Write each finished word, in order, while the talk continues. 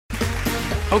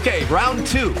Okay, round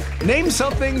two. Name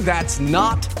something that's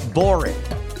not boring.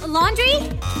 A laundry?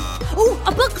 Ooh, a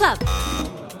book club.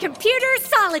 Computer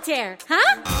solitaire,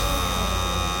 huh?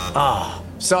 Ah,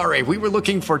 sorry, we were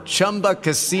looking for Chumba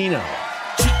Casino.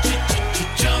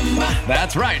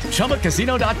 That's right,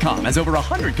 ChumbaCasino.com has over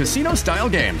 100 casino-style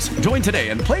games. Join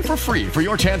today and play for free for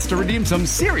your chance to redeem some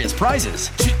serious prizes.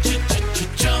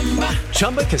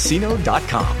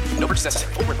 ChumbaCasino.com. No purchase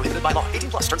necessary. Void where prohibited by law.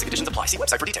 18+. Terms and conditions apply. See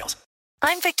website for details.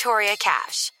 I'm Victoria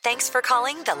Cash. Thanks for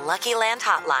calling the Lucky Land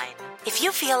Hotline. If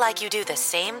you feel like you do the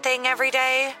same thing every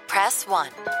day, press 1.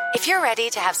 If you're ready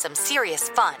to have some serious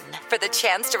fun for the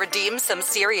chance to redeem some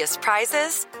serious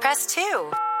prizes, press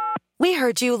 2. We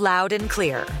heard you loud and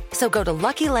clear. So go to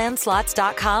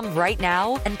LuckyLandSlots.com right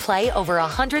now and play over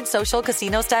 100 social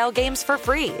casino-style games for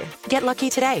free. Get lucky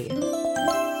today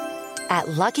at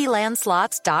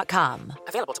LuckyLandSlots.com.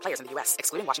 Available to players in the U.S.,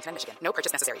 excluding Washington and Michigan. No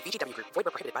purchase necessary. VGW Group. Void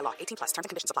where prohibited by law. 18+. Terms and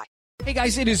conditions apply. Hey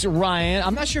guys, it is Ryan.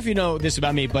 I'm not sure if you know this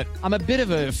about me, but I'm a bit of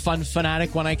a fun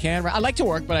fanatic when I can. I like to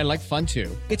work, but I like fun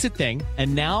too. It's a thing.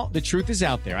 And now the truth is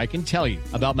out there. I can tell you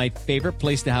about my favorite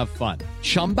place to have fun.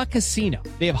 Chumba Casino.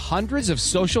 They have hundreds of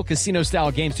social casino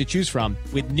style games to choose from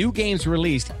with new games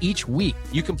released each week.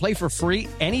 You can play for free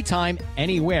anytime,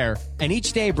 anywhere. And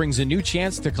each day brings a new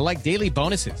chance to collect daily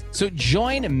bonuses. So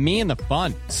join me in the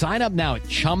fun. Sign up now at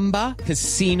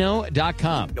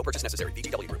ChumbaCasino.com. No purchase necessary.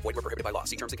 VGW Group. Void where prohibited by law.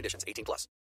 See terms and conditions. 18+.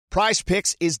 Prize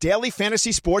Picks is daily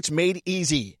fantasy sports made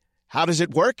easy. How does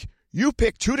it work? You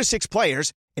pick 2 to 6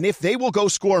 players, and if they will go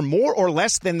score more or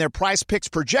less than their Prize Picks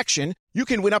projection, you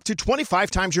can win up to 25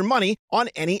 times your money on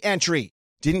any entry.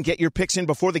 Didn't get your picks in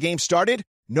before the game started?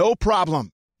 No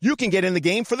problem. You can get in the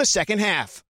game for the second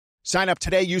half. Sign up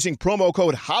today using promo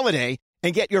code HOLIDAY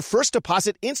and get your first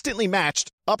deposit instantly matched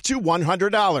up to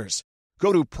 $100.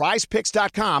 Go to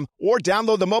prizepicks.com or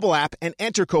download the mobile app and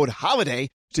enter code HOLIDAY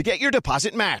to get your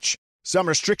deposit match. Some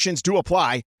restrictions do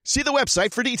apply. See the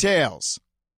website for details.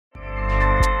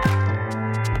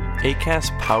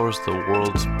 Acast powers the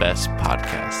world's best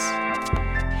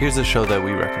podcasts. Here's a show that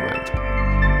we recommend.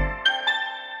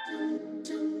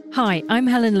 Hi, I'm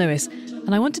Helen Lewis,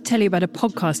 and I want to tell you about a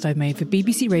podcast I've made for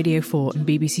BBC Radio 4 and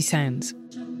BBC Sounds.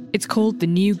 It's called The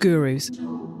New Gurus,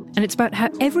 and it's about how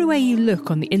everywhere you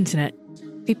look on the internet,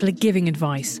 people are giving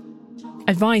advice.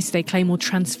 Advice they claim will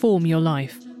transform your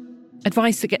life.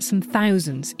 Advice that gets them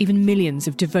thousands, even millions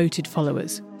of devoted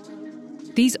followers.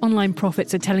 These online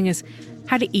prophets are telling us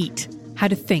how to eat, how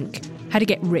to think, how to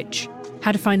get rich,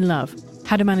 how to find love,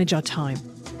 how to manage our time.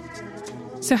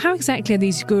 So how exactly are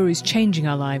these gurus changing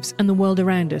our lives and the world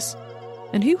around us?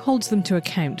 And who holds them to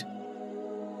account?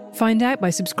 Find out by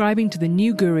subscribing to The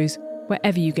New Gurus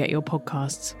wherever you get your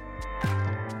podcasts.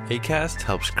 Acast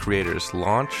helps creators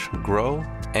launch, grow,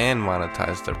 and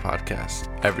monetize their podcasts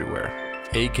everywhere.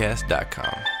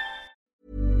 Acast.com.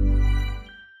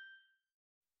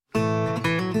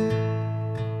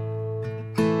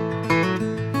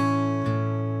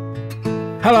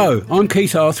 Hello, I'm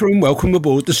Keith Arthur and welcome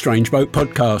aboard the Strange Boat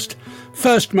podcast.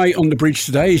 First mate on the bridge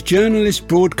today is journalist,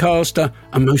 broadcaster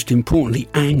and most importantly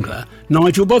angler,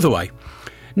 Nigel Botherway.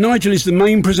 Nigel is the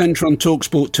main presenter on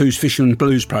TalkSport 2's Fishing and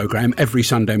Blues programme every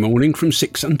Sunday morning from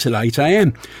 6 until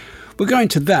 8am. We'll go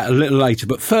into that a little later,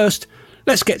 but first,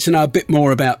 let's get to know a bit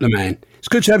more about the man. It's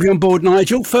good to have you on board,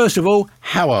 Nigel. First of all,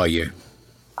 how are you?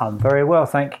 I'm very well,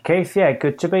 thank you, Keith. Yeah,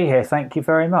 good to be here. Thank you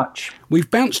very much. We've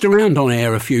bounced around on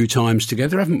air a few times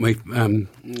together, haven't we?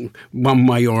 One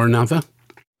way or another.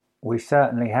 We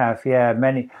certainly have, yeah.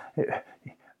 It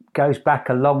goes back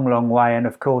a long, long way, and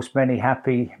of course, many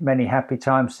happy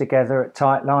times together at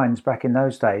Tight Lines back in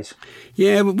those days.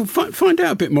 Yeah, we'll find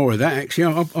out a bit more of that,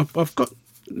 actually. I've got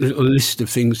little list of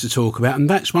things to talk about, and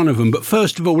that's one of them. But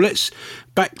first of all, let's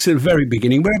back to the very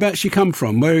beginning. Whereabouts you come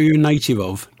from? Where are you a native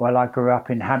of? Well, I grew up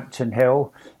in Hampton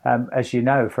Hill. As you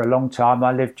know, for a long time,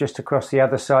 I lived just across the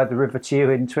other side of the River Tew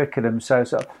in Twickenham. So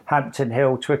Hampton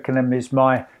Hill, Twickenham is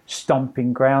my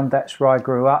stomping ground. That's where I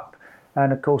grew up.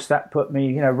 And of course, that put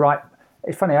me, right.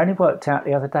 It's funny, I only worked out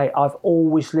the other day, I've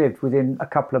always lived within a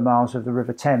couple of miles of the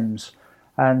River Thames.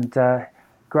 And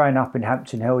growing up in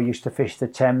Hampton Hill, I used to fish the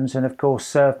Thames and, of course,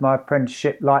 served my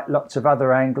apprenticeship like lots of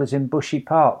other anglers in Bushy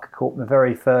Park. Caught my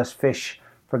very first fish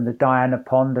from the Diana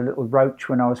Pond, a little roach,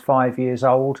 when I was 5 years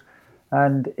old.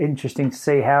 And interesting to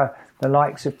see how the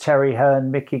likes of Terry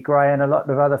Hearn, Mickey Gray and a lot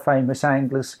of other famous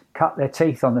anglers cut their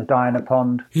teeth on the Diana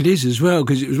Pond. It is as well,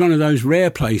 because it was one of those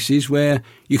rare places where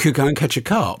you could go and catch a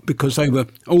carp, because they were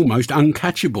almost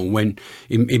uncatchable when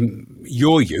in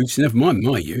your youth, never mind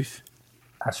my youth.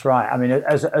 That's right. I mean,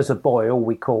 as a boy, all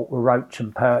we caught were roach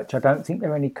and perch. I don't think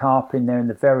there were any carp in there in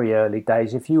the very early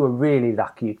days. If you were really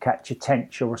lucky, you'd catch a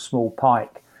tench or a small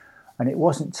pike. And it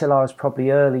wasn't till I was probably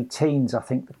early teens, I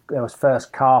think, there was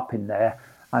first carp in there.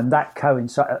 And that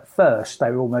coincided. At first,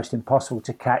 they were almost impossible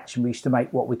to catch. And we used to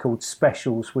make what we called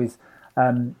specials with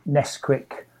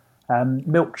Nesquik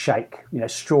milkshake,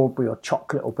 strawberry or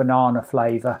chocolate or banana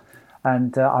flavour.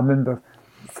 And I remember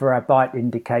for our bite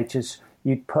indicators,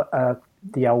 you'd put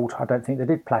the old, I don't think they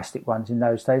did plastic ones in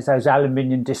those days, those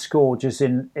aluminium disgorgers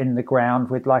in the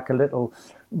ground with like a little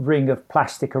ring of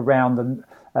plastic around them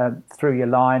through your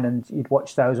line, and you'd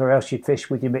watch those, or else you'd fish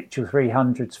with your Mitchell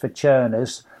 300s for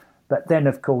churners. But then,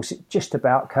 of course, it just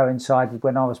about coincided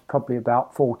when I was probably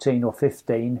about 14 or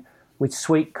 15 with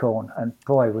sweet corn, and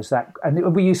boy, was that...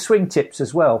 And we used swing tips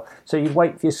as well. So you'd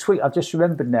wait for your swing... I've just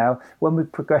remembered now, when we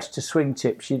progressed to swing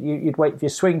tips, you'd wait for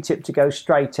your swing tip to go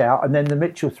straight out, and then the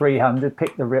Mitchell 300,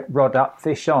 pick the rod up,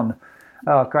 fish on.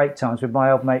 Oh, great times with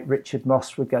my old mate Richard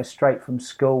Moss. Would go straight from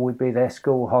school. We'd be there,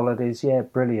 school holidays. Yeah,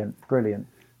 brilliant.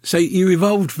 So you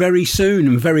evolved very soon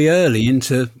and very early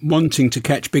into wanting to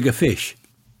catch bigger fish.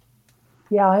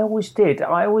 Yeah, I always did.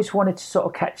 I always wanted to sort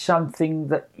of catch something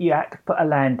that you had to put a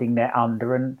landing net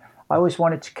under, and I always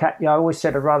wanted to catch. I always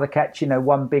said I'd rather catch,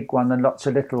 one big one than lots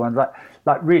of little ones.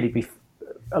 Like really,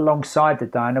 alongside the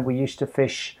diner, we used to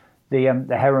fish the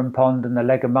Heron Pond and the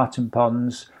Leg of Mutton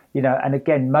ponds. And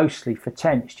again, mostly for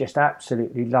tench. Just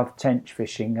absolutely loved tench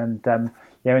fishing, and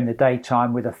in the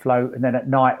daytime with a float, and then at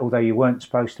night, although you weren't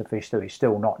supposed to fish there, you're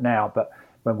still not now, but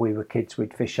when we were kids,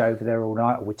 we'd fish over there all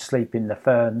night, or we'd sleep in the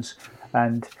ferns.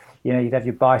 And you'd have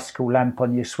your bicycle lamp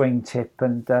on your swing tip,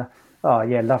 and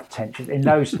loved tench. In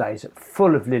those days,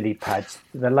 full of lily pads.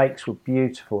 The lakes were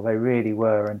beautiful; they really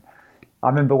were. And I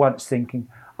remember once thinking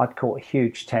I'd caught a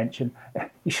huge tench, and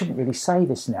you shouldn't really say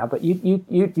this now, but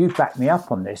you back me up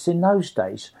on this. In those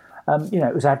days,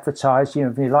 it was advertised.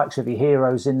 The likes of your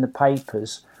heroes in the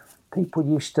papers. People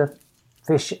used to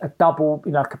fish a double,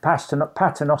 like a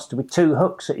paternoster with two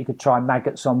hooks that you could try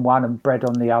maggots on one and bread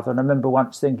on the other. And I remember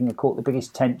once thinking I caught the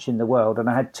biggest tench in the world, and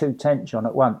I had two tench on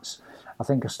at once. I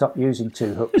think I stopped using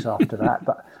two hooks after that,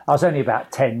 but I was only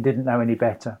about 10, didn't know any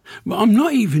better. Well, I'm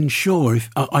not even sure if...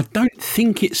 I don't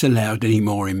think it's allowed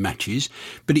anymore in matches,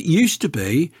 but it used to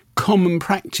be common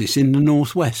practice in the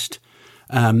Northwest.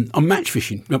 On match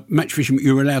fishing,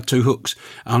 you were allowed two hooks.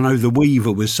 I know the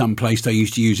Weaver was someplace they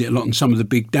used to use it a lot, and some of the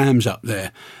big dams up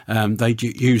there, they'd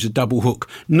use a double hook,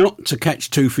 not to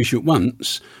catch two fish at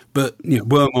once, but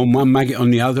worm on one, maggot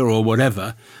on the other, or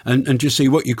whatever, and just see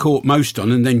what you caught most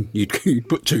on, and then you'd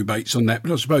put two baits on that.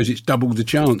 But I suppose it's double the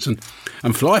chance. And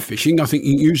fly fishing, I think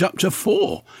you can use up to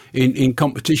 4 in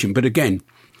competition. But again,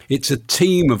 it's a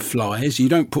team of flies. You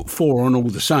don't put 4 on all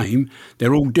the same.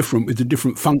 They're all different with a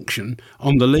different function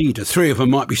on the leader. 3 of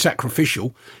them might be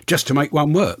sacrificial just to make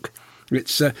one work.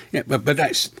 It's but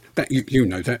that's that you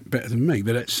know that better than me.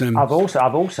 But that's I've also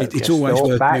it's always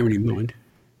worth bearing in mind.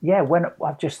 Yeah, when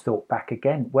I've just thought back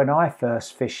again, when I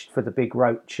first fished for the big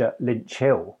roach at Lynch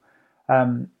Hill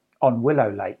on Willow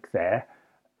Lake there.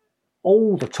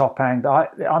 All the top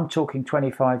I'm talking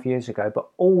 25 years ago, but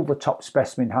all the top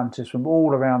specimen hunters from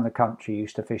all around the country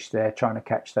used to fish there trying to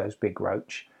catch those big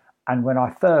roach. And when I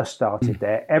first started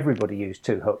there, everybody used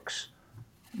two hooks.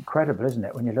 Incredible, isn't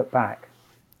it, when you look back?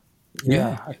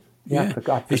 Yeah.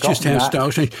 It's just how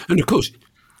styles change. And of course,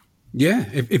 yeah,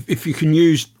 if you can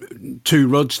use 2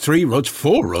 rods, 3 rods,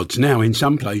 4 rods now in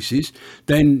some places,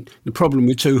 then the problem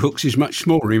with 2 hooks is much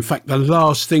smaller. In fact, the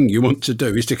last thing you want to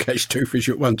do is to catch 2 fish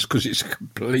at once, because it's a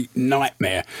complete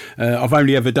nightmare. I've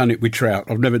only ever done it with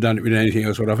trout. I've never done it with anything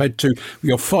else. But I've had 2.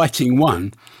 You're fighting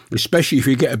one, especially if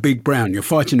you get a big brown. You're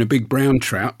fighting a big brown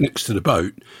trout next to the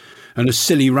boat, and a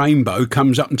silly rainbow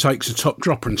comes up and takes a top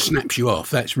dropper and snaps you off.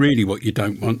 That's really what you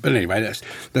don't want. But anyway,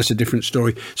 that's a different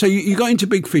story. So you got into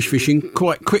big fish fishing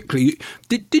quite quickly.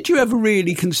 Did you ever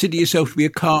really consider yourself to be a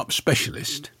carp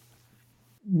specialist?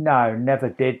 No, never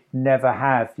did, never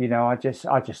have. I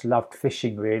just loved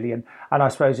fishing, really. And I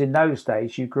suppose in those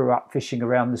days you grew up fishing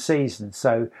around the season.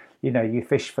 So, you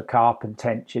fished for carp and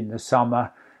tench in the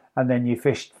summer, and then you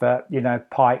fished for,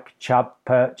 pike, chub,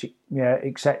 perch,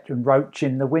 etc., and roach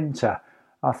in the winter.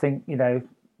 I think,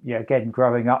 again,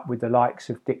 growing up with the likes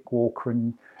of Dick Walker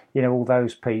and, all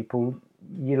those people,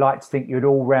 you like to think you're an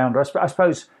all-rounder. I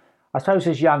suppose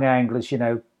as young anglers,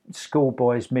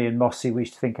 schoolboys, me and Mossy, we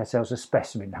used to think ourselves as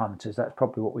specimen hunters. That's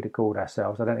probably what we'd have called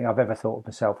ourselves. I don't think I've ever thought of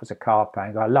myself as a carp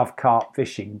angler. I love carp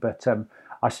fishing, but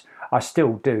I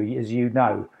still do, as you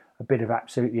know. a bit of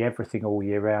absolutely everything all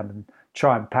year round and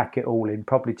try and pack it all in,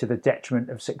 probably to the detriment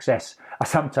of success. I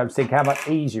sometimes think how much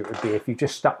easier it would be if you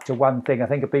just stuck to one thing. I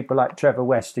think of people like Trevor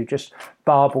West who just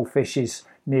barbel fishes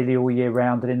nearly all year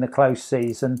round, and in the close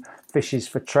season fishes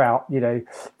for trout.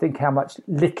 Think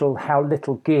how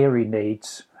little gear he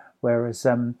needs. Whereas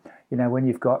when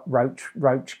you've got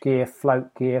roach gear,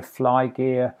 float gear, fly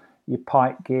gear, your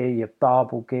pike gear, your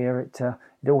barbel gear,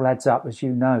 it all adds up, as you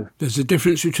know. There's a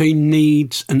difference between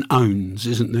needs and owns,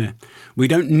 isn't there? We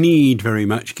don't need very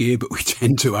much gear, but we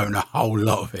tend to own a whole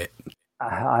lot of it.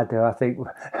 I do. I think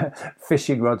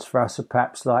fishing rods for us are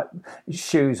perhaps like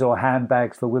shoes or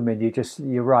handbags for women.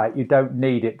 You're right. You don't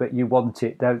need it, but you want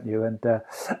it, don't you? And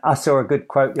I saw a good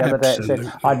quote the other day. It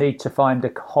said, "I need to find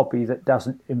a hobby that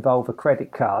doesn't involve a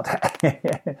credit card."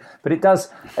 But it does.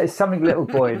 It's something little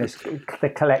boy, and the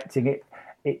collecting it.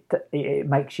 It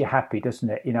makes you happy,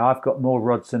 doesn't it? I've got more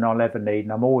rods than I'll ever need,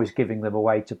 and I'm always giving them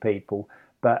away to people.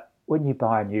 But when you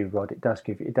buy a new rod, it does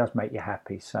make you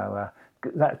happy. So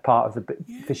that's part of the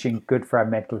fishing, good for our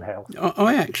mental health.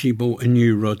 I actually bought a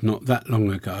new rod not that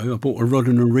long ago. I bought a rod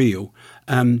and a reel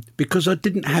because I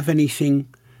didn't have anything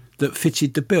that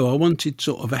fitted the bill. I wanted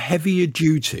sort of a heavier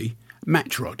duty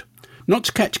match rod, not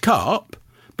to catch carp,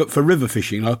 but for river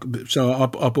fishing. So I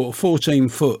bought a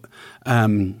 14-foot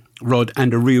rod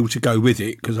and a reel to go with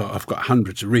it, because I've got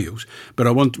hundreds of reels. But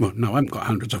I haven't got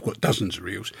hundreds, I've got dozens of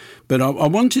reels. But I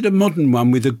wanted a modern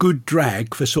one with a good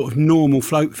drag for sort of normal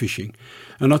float fishing.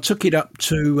 And I took it up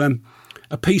to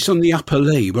a piece on the Upper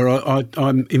Lee where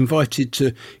I'm invited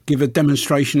to give a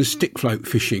demonstration of stick float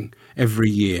fishing every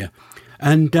year.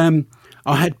 And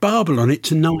I had barbel on it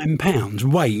to £9,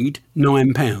 weighed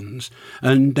 £9.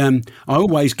 And I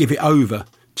always give it over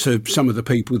to some of the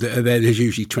people that are there. There's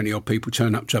usually 20 odd people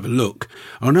turn up to have a look,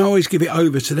 and I always give it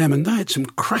over to them, and they had some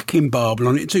cracking barbel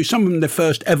on it too. Some of them their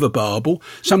first ever barbel,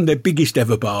 some their biggest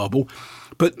ever barbel.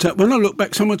 But when I look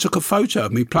back, someone took a photo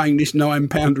of me playing this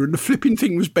 £9 and the flipping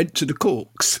thing was bent to the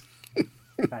corks.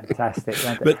 Fantastic.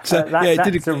 But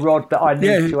that's a rod that I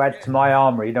need to add to my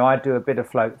armoury. I do a bit of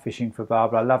float fishing for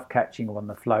barbel. I love catching them on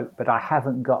the float, but I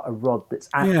haven't got a rod that's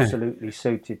absolutely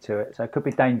suited to it. So it could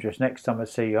be dangerous. Next time I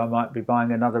see you, I might be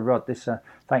buying another rod.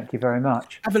 Thank you very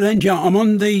much. Avalanche, I'm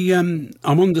on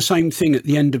the same thing at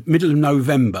the middle of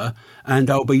November, and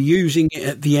I'll be using it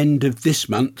at the end of this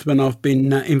month when I've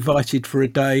been invited for a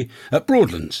day at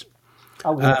Broadlands.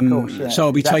 Oh, yeah, of course, yeah. So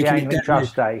I'll be taking it down.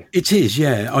 Trust Day. It is,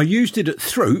 yeah. I used it at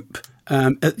Throop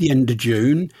at the end of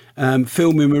June,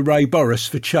 filming with Ray Boris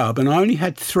for Chubb, and I only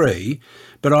had 3,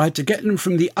 but I had to get them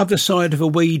from the other side of a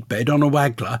weed bed on a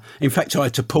waggler. In fact, I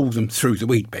had to pull them through the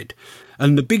weed bed.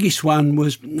 And the biggest one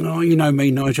was, you know me,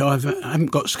 Nigel, I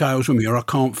haven't got scales with me, or I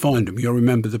can't find them. You'll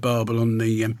remember the barbel on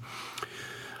the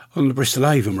Bristol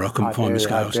Avon where I couldn't find the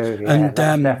scales. I do, yeah. And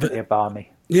that's definitely a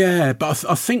barmy. Yeah, but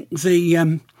I think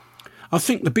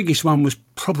the biggest one was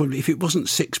probably, if it wasn't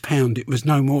 £6, it was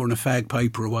no more than a fag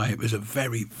paper away. It was a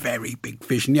very, very big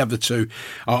fish. And the other two,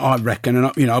 I reckon,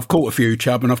 and I've caught a few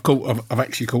chub, and I've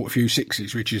actually caught a few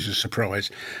 6s, which is a surprise.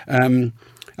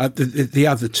 The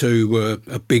other two were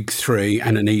a big 3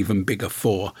 and an even bigger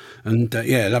 4. And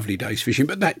lovely days fishing.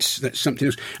 But that's something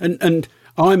else. And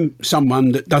I'm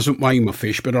someone that doesn't weigh my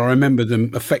fish, but I remember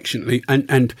them affectionately.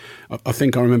 And I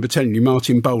think I remember telling you,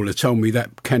 Martin Bowler told me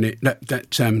that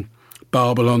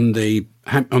barbel on the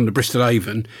Bristol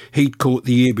Avon he'd caught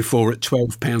the year before at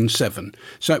 £12.7.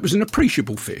 So it was an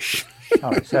appreciable fish. Oh,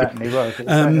 it certainly was.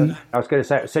 I was going to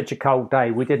say, it was such a cold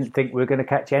day. We didn't think we were going to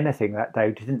catch anything that day.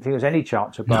 We didn't think there was any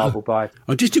chance of barbel bite.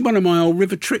 I just did one of my old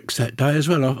river tricks that day as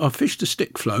well. I fished a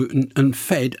stick float and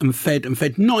fed,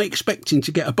 not expecting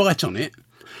to get a bite on it,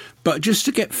 but just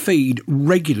to get feed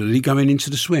regularly going into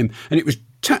the swim. And it was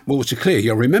tap water clear,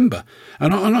 you'll remember.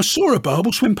 And I saw a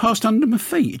barbel swim past under my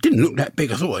feet. It didn't look that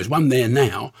big. I thought there's one there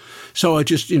now. So I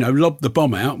just, lobbed the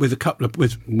bomb out with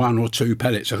with 1 or 2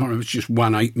 pellets. I can't remember, it's just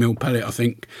 1 8mm pellet, I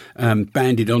think,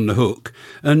 banded on the hook.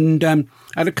 And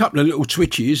had a couple of little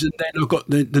twitches, and then I got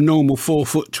the normal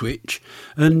 4-foot twitch.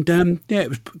 And it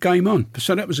was game on.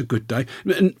 So that was a good day.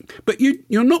 But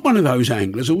you're not one of those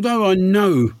anglers, although I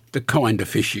know the kind of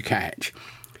fish you catch.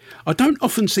 I don't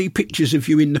often see pictures of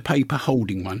you in the paper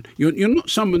holding one. You're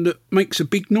not someone that makes a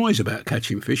big noise about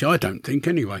catching fish, I don't think,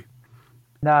 anyway.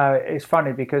 No, it's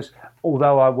funny because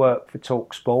although I work for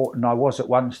TalkSport and I was at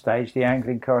one stage the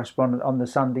angling correspondent on the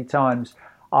Sunday Times,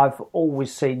 I've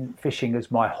always seen fishing as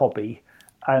my hobby.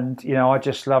 And, I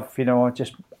just love,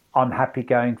 I'm happy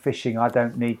going fishing. I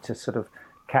don't need to sort of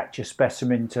catch a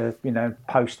specimen to,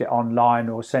 post it online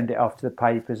or send it off to the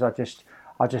papers. I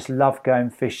just love going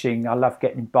fishing. I love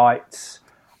getting bites.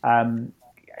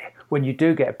 when you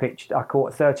do get a picture, I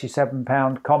caught a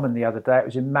 37-pound common the other day. It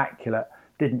was immaculate.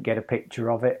 Didn't get a picture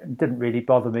of it, and didn't really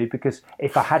bother me, because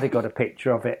if I had got a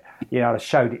picture of it, I'd have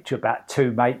showed it to about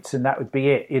 2 mates and that would be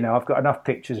it. I've got enough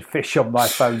pictures of fish on my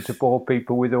phone to bore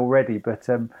people with already. But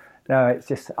no, it's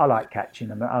just, I like catching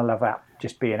them. I love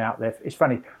just being out there. It's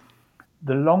funny,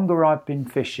 the longer I've been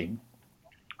fishing,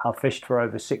 I've fished for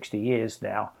over 60 years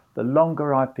now. The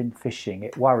longer I've been fishing,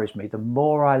 it worries me. The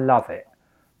more I love it,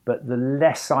 but the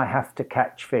less I have to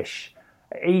catch fish.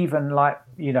 Even like,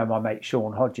 my mate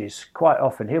Sean Hodges, quite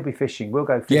often he'll be fishing, we'll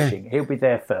go fishing, He'll be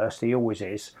there first, he always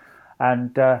is,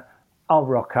 and I'll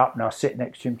rock up and I'll sit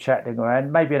next to him chatting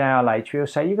around. Maybe an hour later he'll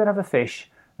say, "You going to have a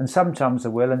fish?" And sometimes I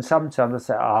will, and sometimes I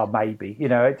say, "Oh, maybe."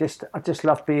 I just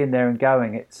love being there and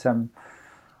going. It's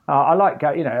I like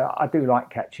I do like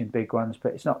catching big ones,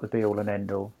 but it's not the be all and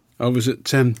end all. I was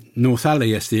at North Alley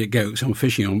yesterday at Gelks on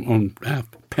fishing on our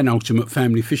penultimate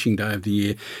family fishing day of the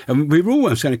year. And we were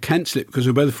almost going to cancel it because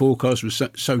the weather forecast was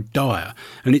so dire.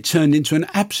 And it turned into an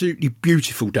absolutely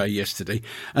beautiful day yesterday.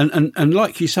 And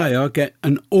like you say, I get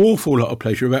an awful lot of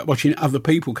pleasure about watching other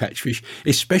people catch fish,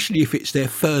 especially if it's their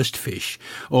first fish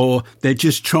or they're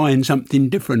just trying something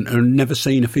different and never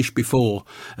seen a fish before.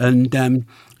 And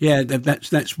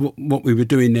that's what we were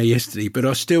doing there yesterday. But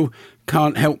I still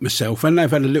can't help myself. When they've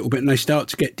had a little bit and they start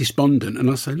to get despondent, and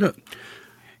I say, "Look,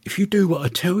 if you do what I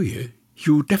tell you,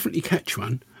 you'll definitely catch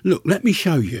one. Look, let me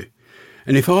show you."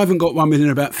 And if I haven't got one within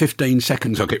about 15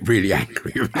 seconds, I'll get really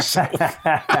angry with myself.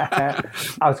 I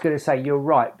was going to say, you're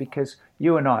right, because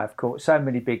you and I have caught so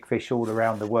many big fish all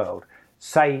around the world.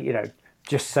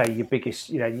 Just say your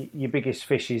biggest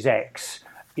fish is X.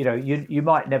 You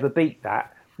might never beat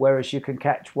that. Whereas you can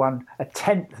catch one a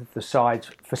tenth of the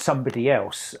size for somebody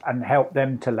else and help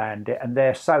them to land it, and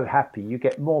they're so happy. You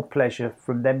get more pleasure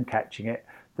from them catching it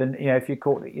than if you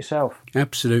caught it yourself.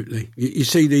 Absolutely. You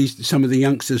see some of the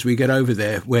youngsters we get over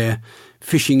there where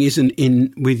fishing isn't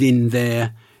within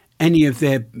any of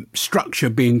their structure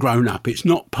being grown up. It's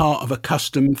not part of a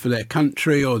custom for their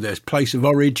country or their place of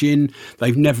origin.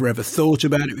 They've never ever thought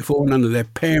about it before. None of their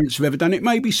parents have ever done it.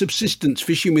 Maybe subsistence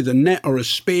fishing with a net or a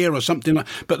spear or something like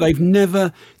that, but they've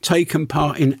never taken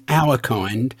part in our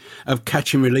kind of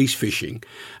catch and release fishing.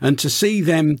 And to see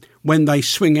them when they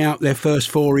swing out their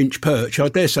first 4-inch perch, I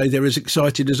dare say they're as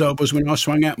excited as I was when I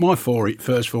swung out my first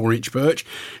 4-inch perch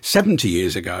 70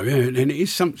 years ago. And it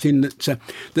is something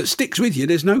that sticks with you.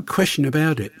 There's no question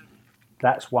about it.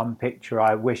 That's one picture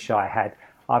I wish I had.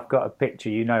 I've got a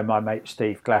picture, my mate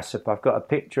Steve Glassop, I've got a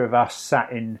picture of us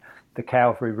sat in the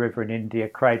Calvary River in India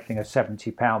cradling a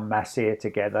 70-pound massier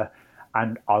together.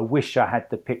 And I wish I had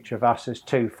the picture of us as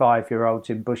 2 5-year-olds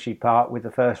in Bushy Park with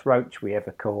the first roach we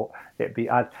ever caught.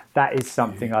 That is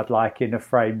something I'd like in a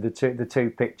frame, the two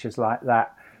pictures like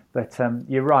that. But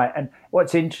you're right. And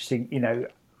what's interesting,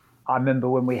 I remember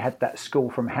when we had that school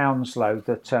from Hounslow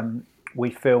that we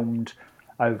filmed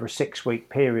over a 6-week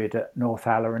period at North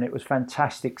Alla, and it was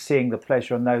fantastic seeing the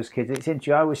pleasure on those kids. It's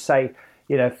interesting. I always say,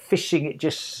 fishing,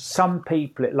 some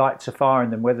people, it lights a fire in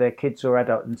them, whether they're kids or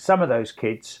adults. And some of those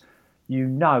kids,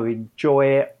 enjoy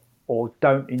it or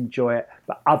don't enjoy it,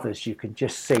 but others you can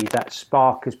just see that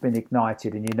spark has been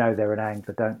ignited and they're an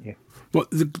angler, don't you? Well,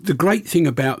 the great thing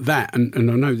about that, and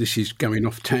I know this is going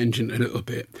off tangent a little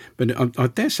bit, but I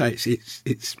dare say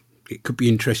it could be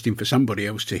interesting for somebody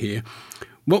else to hear.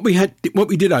 What we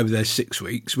did over there 6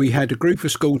 weeks, we had a group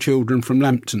of school children from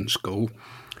Lambton School.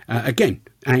 Again,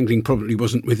 angling probably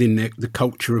wasn't within the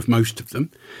culture of most of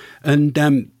them.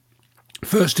 And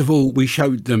first of all, we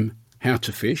showed them how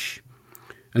to fish,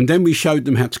 and then we showed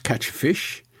them how to catch a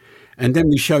fish, and then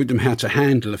we showed them how to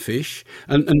handle a fish,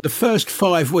 and the first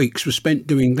 5 weeks were spent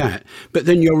doing that. But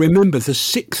then you'll remember the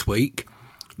 6th week,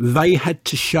 they had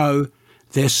to show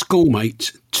their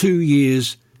schoolmates 2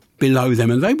 years below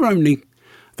them, and they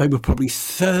were probably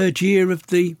 3rd year of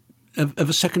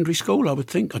a secondary school, I would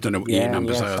think. I don't know what year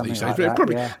numbers are these days. Like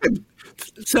probably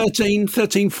 13,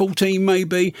 14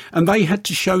 maybe. And they had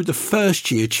to show the first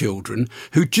year children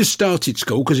who just started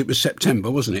school, because it was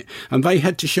September, wasn't it? And they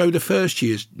had to show the first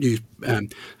year's.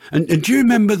 And do you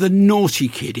remember the naughty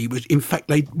kid? In fact,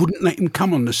 they wouldn't let him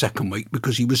come on the 2nd week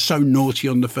because he was so naughty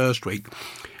on the 1st week.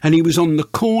 And he was on the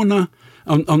corner,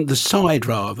 on the side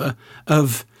rather,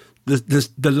 of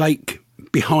the lake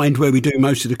behind where we do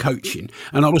most of the coaching,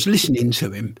 and I was listening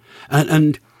to him,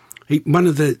 and one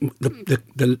of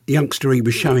the youngster he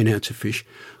was showing how to fish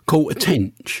caught a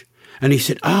tench, And he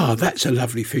said, that's a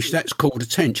lovely fish. That's called a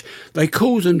tench. They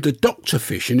call them the doctor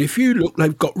fish. And if you look,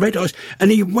 they've got red eyes.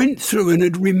 And he went through and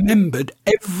had remembered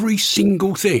every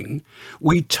single thing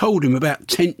we told him about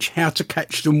tench, how to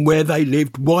catch them, where they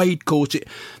lived, why he'd caught it,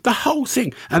 the whole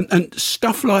thing. And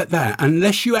stuff like that,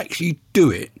 unless you actually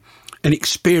do it and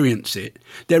experience it,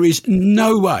 there is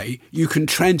no way you can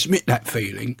transmit that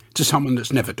feeling to someone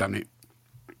that's never done it.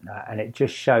 And it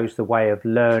just shows the way of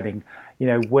learning.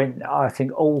 When I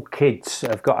think all kids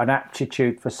have got an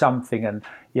aptitude for something, and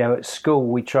at school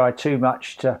we try too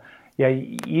much to,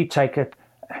 you take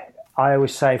I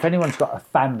always say, if anyone's got a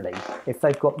family, if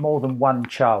they've got more than one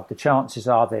child, the chances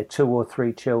are they're 2 or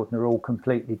 3 children are all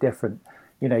completely different.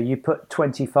 You put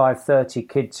 25, 30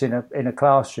 kids in a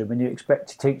classroom and you expect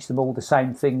to teach them all the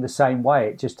same thing the same way.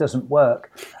 It just doesn't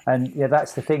work. And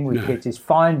that's the thing with kids, is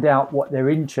find out what they're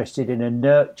interested in and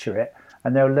nurture it,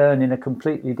 and they'll learn in a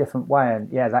completely different way.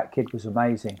 And that kid was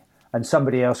amazing. And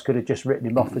somebody else could have just written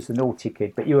him off as the naughty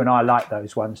kid. But you and I like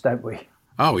those ones, don't we?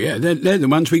 Oh, yeah, they're the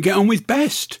ones we get on with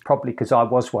best. Probably because I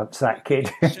was once that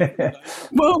kid.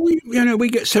 Well, we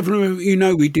get several,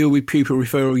 we deal with pupil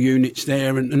referral units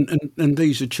there, and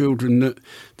these are children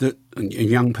that and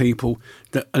young people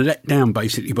that are let down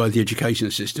basically by the education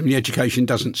system. The education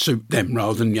doesn't suit them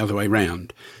rather than the other way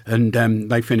round. And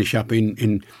they finish up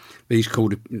in these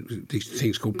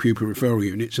things called pupil referral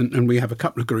units, and we have a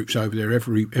couple of groups over there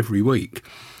every week.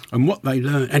 And what they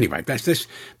learn, anyway, that's this.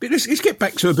 But let's get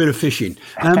back to a bit of fishing.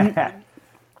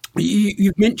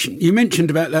 You mentioned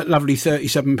about that lovely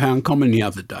 £37 common the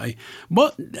other day.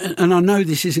 And I know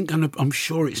this isn't going to. I'm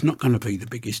sure it's not going to be the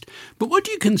biggest. But what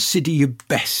do you consider your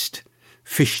best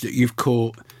fish that you've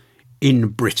caught in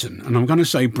Britain? And I'm going to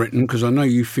say Britain because I know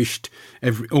you fished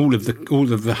all of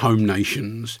the home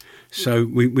nations. So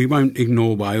we won't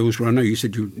ignore Wales, where I know you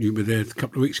said you were there a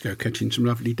couple of weeks ago catching some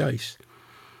lovely dace.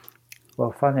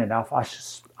 Well, funny enough,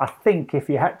 I think if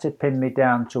you had to pin me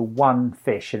down to one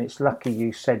fish, and it's lucky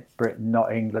you said Britain,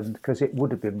 not England, because it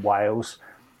would have been Wales.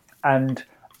 And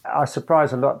I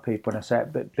surprise a lot of people when I say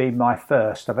it, but being my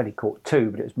first, I've only caught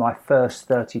 2, but it was my first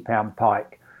 £30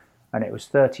 pike. And it was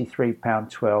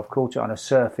 £33.12, caught it on a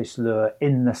surface lure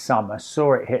in the summer,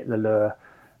 saw it hit the lure,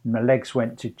 and my legs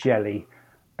went to jelly.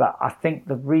 But I think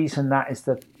the reason that is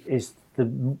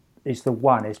the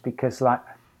one is because, like,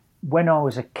 when I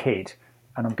was a kid,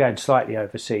 and I'm going slightly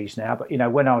overseas now, but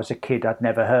when I was a kid, I'd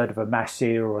never heard of a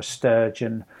mahseer or a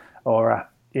sturgeon or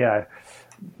a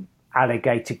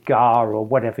alligator gar or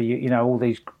whatever. All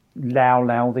these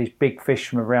all these big fish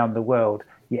from around the world.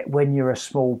 Yet when you're a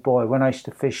small boy, when I used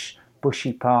to fish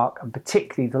Bushy Park, and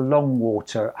particularly the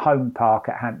Longwater Home Park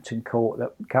at Hampton Court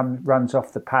that runs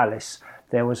off the Palace,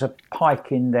 there was a pike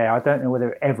in there. I don't know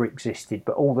whether it ever existed,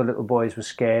 but all the little boys were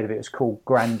scared of it. It was called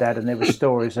Grandad, and there were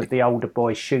stories of the older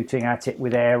boys shooting at it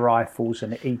with air rifles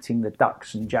and eating the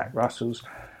ducks and Jack Russells.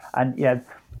 And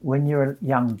when you're a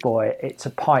young boy, it's a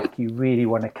pike you really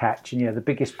want to catch. And the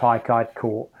biggest pike I'd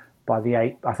caught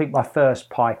I think my first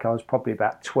pike, I was probably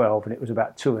about 12, and it was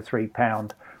about 2 or 3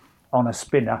 pound on a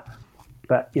spinner.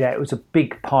 But it was a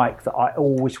big pike that I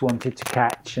always wanted to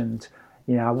catch, and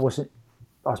I was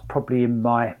probably in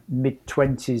my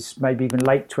mid-20s, maybe even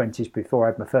late 20s before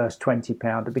I had my first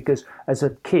 20-pounder, because as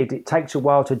a kid, it takes a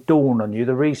while to dawn on you.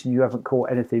 The reason you haven't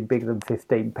caught anything bigger than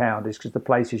 15 pound is because the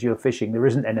places you're fishing, there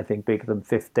isn't anything bigger than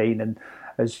 15. And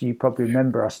as you probably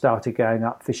remember, I started going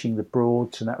up fishing the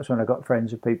Broads, and that was when I got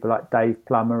friends with people like Dave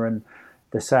Plummer and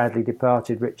the sadly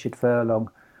departed Richard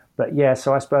Furlong. But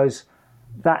so I suppose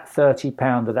that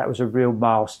 30-pounder, that was a real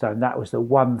milestone. That was the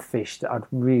one fish that I'd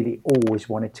really always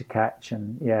wanted to catch,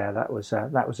 and that was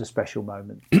a special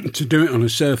moment. To do it on a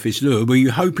surface lure, were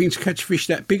you hoping to catch fish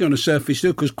that big on a surface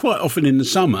lure? Because quite often in the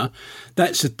summer,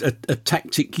 that's a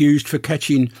tactic used for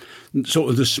catching sort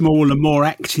of the smaller, more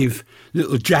active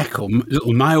little jack or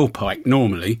little male pike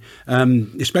normally,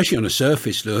 especially on a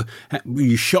surface lure. Were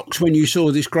you shocked when you saw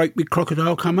this great big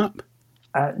crocodile come up?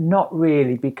 Not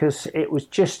really, because it was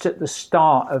just at the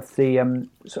start of the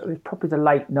probably the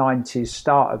late 90s,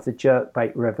 start of the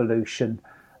jerkbait revolution,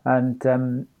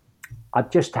 and I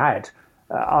just had.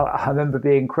 I remember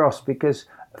being cross because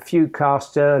a few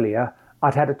casts earlier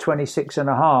I'd had a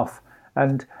 26.5,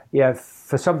 and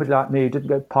for somebody like me who didn't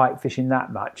go pike fishing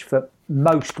that much, for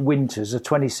most winters a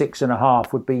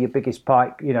 26.5 would be your biggest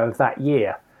pike, of that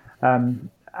year.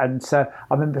 And so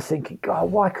I remember thinking, God,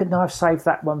 why couldn't I have saved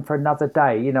that one for another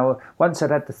day? Once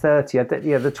I'd had the 30,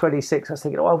 the 26, I was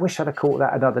thinking, I wish I'd have caught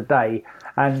that another day.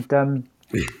 And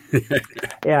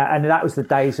Yeah, and that was the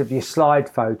days of your slide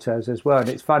photos as well. And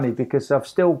it's funny because I've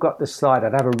still got the slide.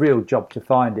 I'd have a real job to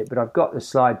find it, but I've got the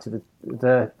slide to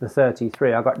the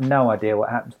 33. I've got no idea what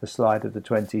happened to the slide of the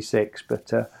 26,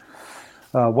 but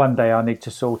one day I need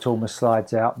to sort all my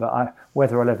slides out, but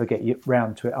whether I'll ever get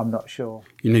round to it, I'm not sure.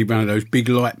 You need one of those big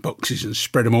light boxes and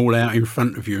spread them all out in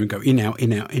front of you and go in, out,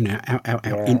 in, out, in, out, out, out,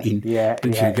 out, in. Yeah,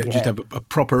 until you just have a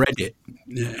proper edit.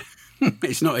 Yeah.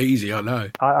 It's not easy, I know.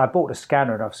 I bought a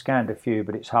scanner and I've scanned a few,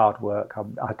 but it's hard work.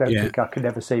 I don't think I could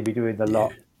ever see me doing the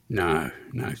lot. No.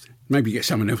 Maybe get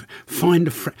someone else. Find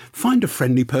a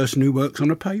friendly person who works on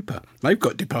a paper. They've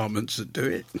got departments that do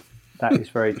it. That is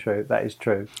very true. That is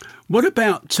true. What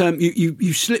about,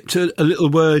 you slipped a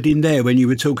little word in there when you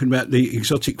were talking about the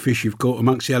exotic fish you've caught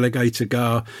amongst the alligator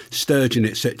gar, sturgeon,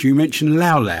 etc. You mentioned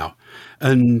lau lau.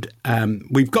 And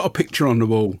we've got a picture on the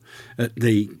wall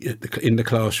in the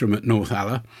classroom at North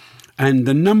Alla, and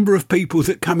the number of people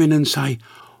that come in and say,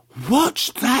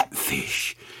 "What's that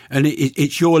fish?" And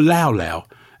it's your lau lau.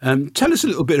 Tell us a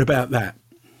little bit about that.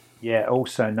 Yeah,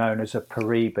 also known as a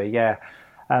pariba. Yeah,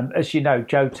 as you know,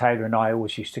 Joe Taylor and I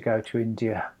always used to go to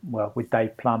India. Well, with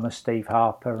Dave Plummer, Steve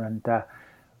Harper, and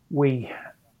we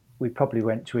probably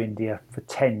went to India for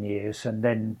 10 years, and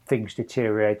then things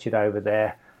deteriorated over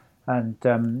there.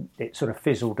 And it sort of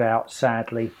fizzled out,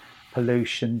 sadly.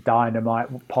 Pollution,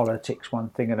 dynamite, politics, one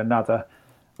thing and another.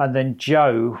 And then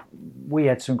Joe, we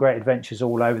had some great adventures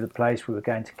all over the place. We were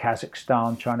going to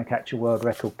Kazakhstan, trying to catch a world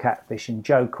record catfish. And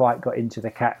Joe quite got into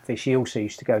the catfish. He also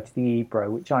used to go to the Ebro,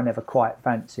 which I never quite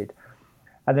fancied.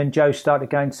 And then Joe started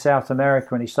going to South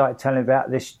America, and he started telling me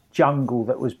about this jungle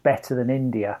that was better than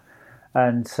India.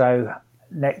 And so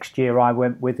next year I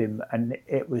went with him, and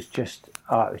it was just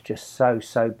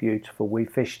so beautiful. We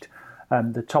fished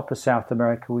the top of South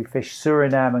America. We fished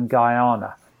Suriname and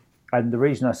Guyana, and the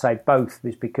reason I say both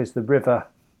is because the river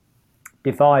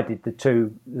divided the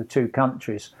two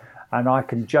countries, and I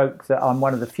can joke that I'm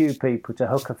one of the few people to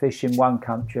hook a fish in one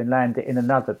country and land it in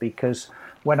another, because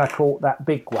when I caught that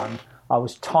big one, I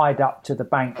was tied up to the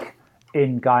bank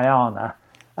in Guyana.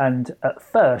 And at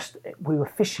first, we were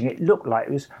fishing. It looked like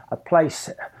it was a place,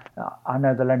 I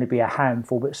know there'll only be a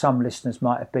handful, but some listeners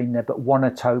might have been there, but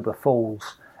Wanatoba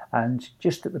Falls. And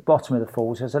just at the bottom of the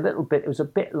falls, it was a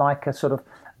bit like a sort of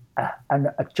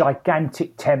a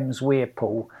gigantic Thames weir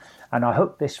pool. And I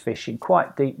hooked this fish in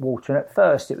quite deep water. And at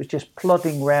first, it was just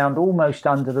plodding round almost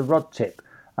under the rod tip.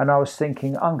 And I was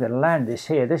thinking, I'm going to land this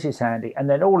here. This is handy. And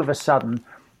then all of a sudden,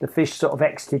 the fish sort of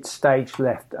exited stage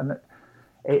left. And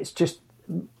it's just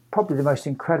probably the most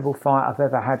incredible fight I've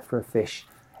ever had for a fish.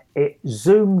 It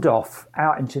zoomed off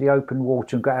out into the open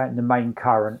water and got out in the main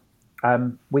current.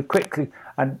 We quickly,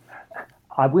 and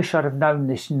I wish I'd have known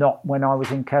this not when I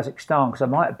was in Kazakhstan, because I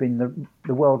might have been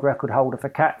the world record holder for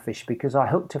catfish, because I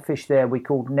hooked a fish there we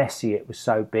called Nessie. It was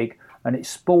so big, and it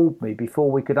spooled me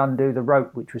before we could undo the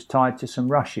rope, which was tied to some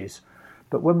rushes.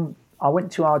 But when I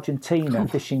went to Argentina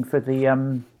fishing for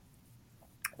the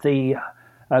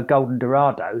Golden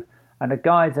Dorado, and a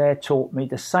guy there taught me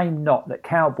the same knot that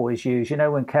cowboys use. You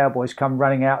know, when cowboys come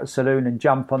running out of the saloon and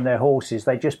jump on their horses,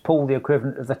 they just pull the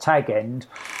equivalent of the tag end,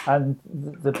 and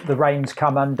the reins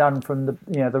come undone from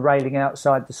the railing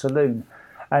outside the saloon.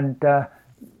 And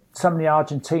somebody in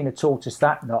Argentina taught us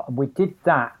that knot, and we did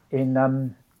that in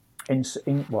I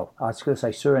was going to say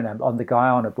Suriname, on the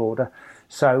Guyana border.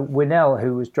 So Winnell,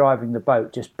 who was driving the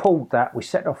boat, just pulled that. We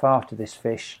set off after this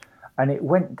fish, and it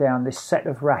went down this set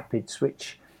of rapids,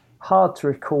 which hard to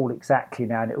recall exactly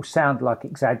now, and it will sound like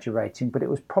exaggerating, but it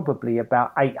was probably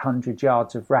about 800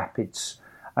 yards of rapids,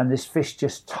 and this fish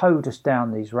just towed us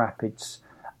down these rapids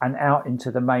and out into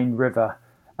the main river,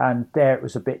 and there it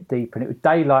was a bit deep, and it was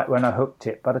daylight when I hooked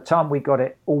it. By the time we got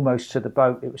it almost to the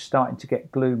boat, it was starting to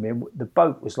get gloomy, and the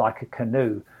boat was like a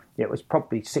canoe. It was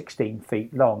probably 16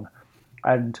 feet long,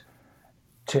 and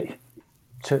to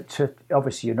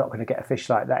obviously you're not going to get a fish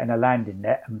like that in a landing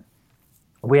net. And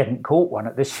we hadn't caught one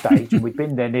at this stage, and we'd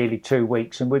been there nearly 2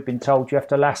 weeks, and we'd been told you have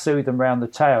to lasso them round the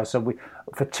tail. So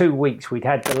for 2 weeks, we'd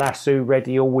had the lasso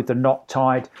ready, all with the knot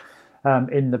tied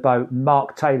in the boat. And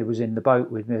Mark Taylor was in the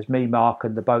boat with me. It was me, Mark,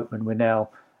 and the boatman, Winnell.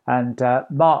 And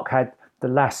Mark had the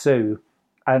lasso,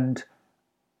 and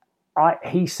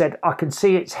he said, I can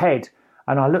see its head.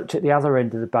 And I looked at the other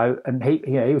end of the boat, and he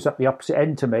was up the opposite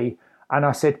end to me. And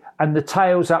I said, and the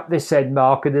tail's up this end,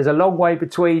 Mark, and there's a long way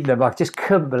between them. I just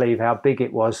couldn't believe how big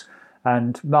it was.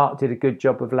 And Mark did a good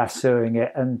job of lassoing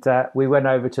it. And we went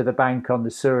over to the bank on the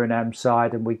Suriname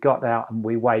side, and we got out and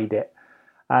we weighed it.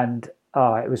 And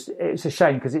it was a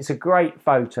shame, because it's a great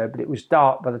photo, but it was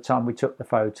dark by the time we took the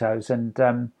photos. And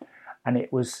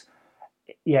it was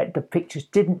the pictures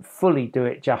didn't fully do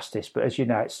it justice, but as you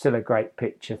know, it's still a great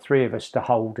picture. 3 of us to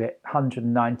hold it,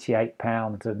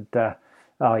 £198, and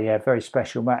very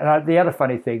special. And the other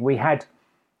funny thing, we had,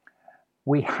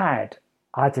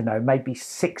 I don't know, maybe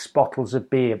 6 bottles of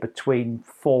beer between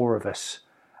 4 of us,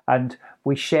 and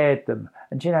we shared them.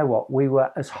 And you know what? We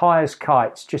were as high as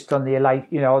kites, just on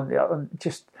the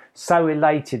just so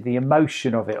elated, the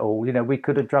emotion of it all. You know, we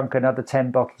could have drunk another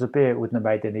 10 bottles of beer; it wouldn't have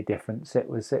made any difference. It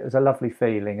was a lovely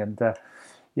feeling, and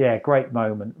great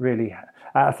moment. Really,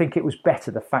 I think it was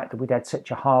better the fact that we'd had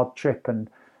such a hard trip, and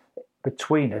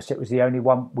between us, it was the only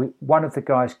one. One of the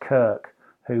guys, Kirk,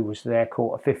 who was there,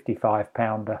 caught a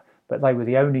 55-pounder. But they were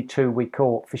the only 2 we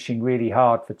caught, fishing really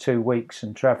hard for 2 weeks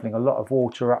and travelling a lot of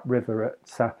water upriver.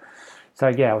 So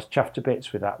I was chuffed to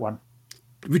bits with that one.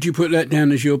 Would you put that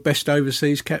down as your best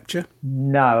overseas capture?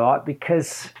 No,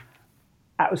 because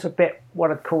that was a bit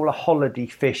what I'd call a holiday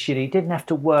fish. You didn't have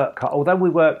to work hard. Although we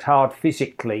worked hard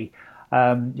physically,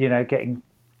 getting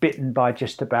bitten by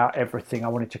just about everything. I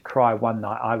wanted to cry one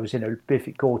night. I was in a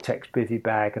Gore-Tex bivvy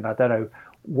bag, and I don't know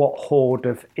what horde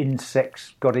of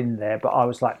insects got in there, but I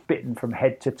was like bitten from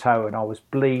head to toe, and I was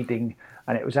bleeding,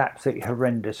 and it was absolutely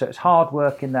horrendous. So it's hard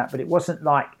work in that, but it wasn't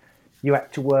like you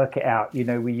had to work it out,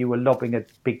 where you were lobbing a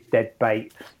big dead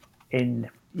bait in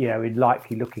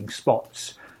likely looking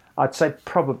spots. I'd say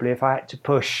probably if I had to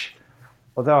push,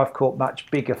 although I've caught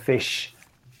much bigger fish,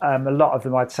 a lot of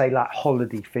them I'd say like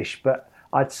holiday fish, but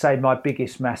I'd say my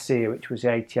biggest Massea, which was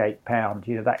 88 pound,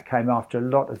 that came after a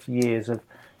lot of years of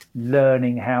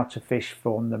learning how to fish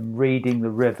from them, reading the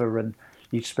river, and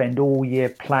you'd spend all year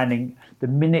planning. The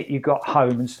minute you got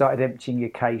home and started emptying your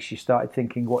case, you started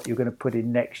thinking what you're going to put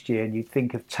in next year, and you'd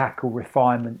think of tackle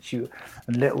refinements and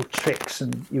little tricks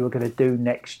and you were going to do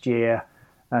next year.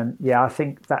 And I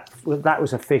think that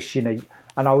was a fish,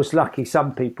 and I was lucky.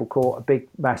 Some people caught a big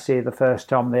Massea the first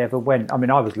time they ever went. I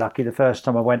mean, I was lucky. The first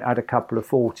time I went, I had a couple of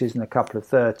 40s and a couple of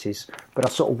 30s, but I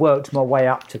sort of worked my way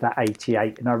up to that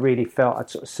 88, and I really felt I'd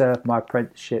sort of served my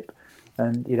apprenticeship.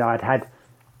 And, I'd had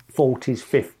 40s,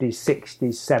 50s,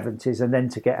 60s, 70s, and then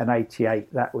to get an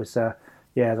 88, that was,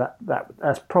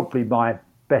 that's probably my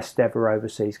best ever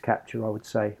overseas capture, I would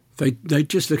say. They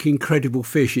just look incredible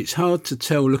fish. It's hard to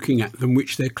tell looking at them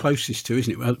which they're closest to,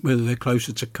 isn't it? Whether they're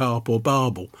closer to carp or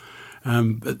barbel.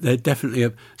 But they're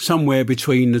definitely somewhere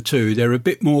between the two. They're a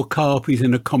bit more carpy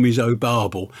than a Comiso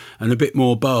barbel and a bit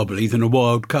more barbely than a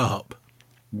wild carp.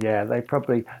 Yeah, they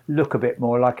probably look a bit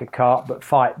more like a carp but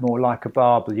fight more like a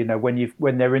barbel.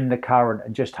 When they're in the current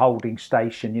and just holding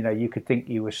station, you could think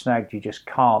you were snagged. You just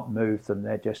can't move them.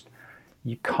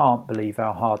 You can't believe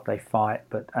how hard they fight.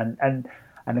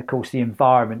 And of course, the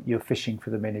environment you're fishing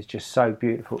for them in is just so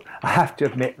beautiful. I have to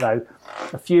admit, though,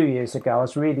 a few years ago, I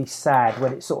was really sad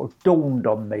when it sort of dawned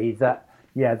on me that,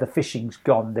 the fishing's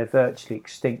gone. They're virtually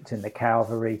extinct in the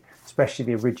Calvary, especially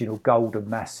the original golden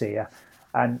Massea.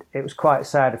 And it was quite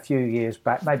sad a few years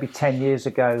back, maybe 10 years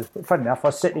ago. Funny enough, I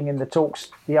was sitting in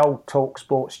the old Talk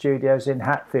Sport studios in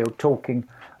Hatfield talking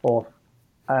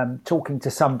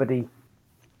to somebody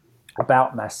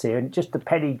about Massea, and just the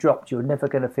penny dropped. You're never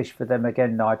going to fish for them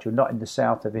again, Nigel, not in the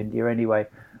south of India anyway.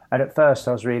 And at first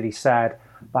I was really sad,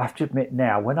 but I have to admit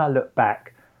now, when I look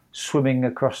back, swimming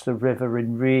across the river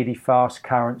in really fast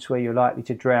currents where you're likely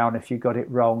to drown if you got it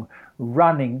wrong,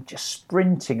 running, just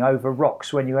sprinting over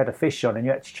rocks when you had a fish on and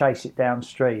you had to chase it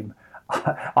downstream,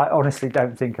 I honestly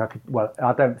don't think I could. Well,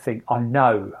 I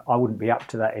know I wouldn't be up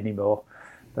to that anymore.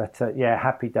 But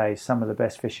happy days. Some of the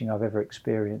best fishing I've ever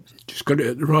experienced. Just got it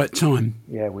at the right time.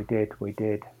 Yeah, we did.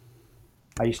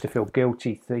 I used to feel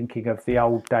guilty thinking of the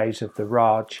old days of the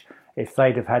Raj. If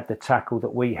they'd have had the tackle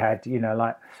that we had,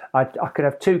 I could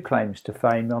have 2 claims to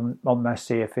fame on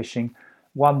Massea fishing.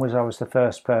 One was I was the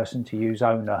first person to use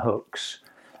owner hooks.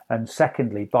 And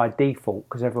secondly, by default,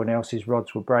 because everyone else's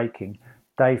rods were breaking,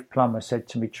 Dave Plummer said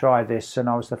to me, try this. And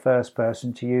I was the first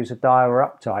person to use a Daiwa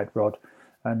uptide rod.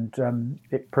 And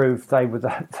it proved they were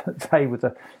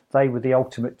the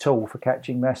ultimate tool for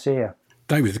catching Massea.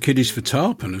 They were the kiddies for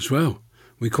tarpon as well.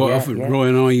 We quite often, Roy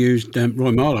and I used,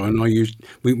 Roy Marlowe and I used,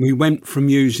 we went from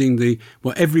using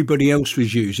what everybody else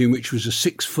was using, which was a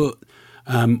 6-foot,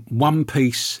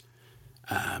 one-piece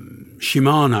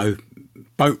Shimano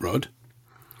boat rod,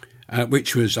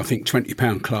 which was, I think,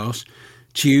 £20 class,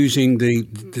 to using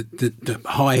the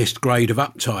highest grade of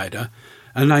uptider.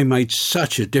 And they made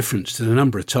such a difference to the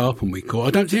number of tarpon we caught.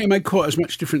 I don't think it made quite as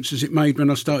much difference as it made when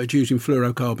I started using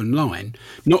fluorocarbon line.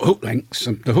 Not hook lengths.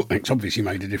 The hook lengths obviously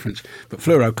made a difference, but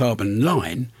fluorocarbon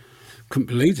line, couldn't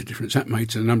believe the difference that made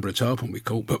to the number of tarpon we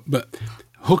caught. But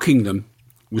hooking them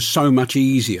was so much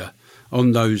easier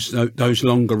on those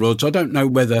longer rods. I don't know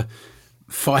whether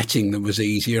fighting that was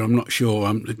easier. I'm not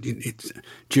sure.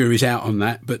 Jury's out on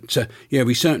that. But,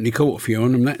 we certainly caught a few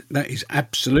on them. That is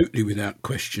absolutely without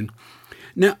question.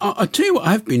 Now, I'll tell you what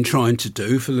I've been trying to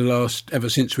do for ever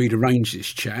since we'd arranged this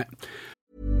chat.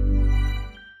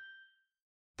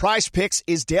 PrizePicks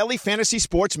is daily fantasy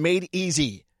sports made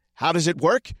easy. How does it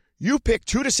work? You pick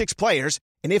 2 to 6 players,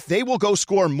 and if they will go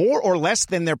score more or less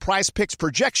than their PrizePicks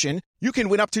projection, you can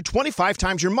win up to 25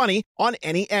 times your money on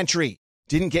any entry.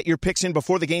 Didn't get your picks in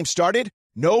before the game started?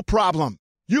 No problem.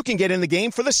 You can get in the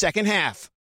game for the second half.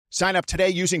 Sign up today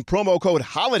using promo code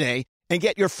HOLIDAY and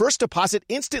get your first deposit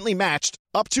instantly matched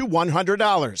up to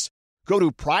 $100. Go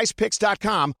to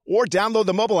prizepicks.com or download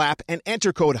the mobile app and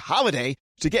enter code HOLIDAY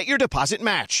to get your deposit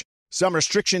match. Some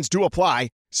restrictions do apply.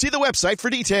 See the website for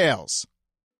details.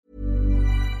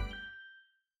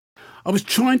 I was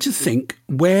trying to think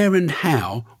where and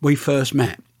how we first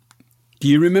met. Do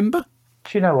you remember?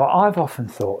 Do you know what? I've often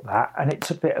thought that, and it's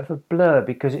a bit of a blur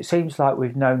because it seems like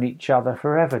we've known each other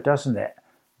forever, doesn't it?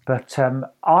 But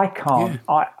I can't.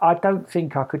 Yeah. I don't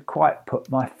think I could quite put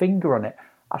my finger on it.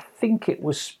 I think it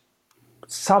was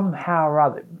somehow or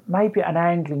other, maybe an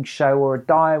angling show or a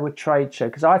Daiwa trade show,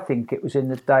 because I think it was in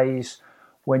the days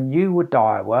when you were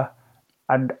Daiwa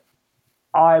and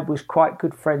I was quite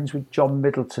good friends with John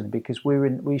Middleton because we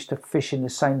used to fish in the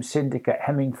same syndicate,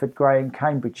 Hemmingford Grey in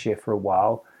Cambridgeshire for a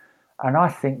while, and I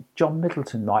think John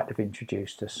Middleton might have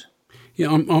introduced us.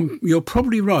 Yeah, you're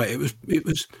probably right. It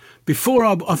was before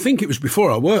I think it was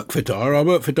before I worked for Daiwa. I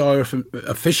worked for Daiwa,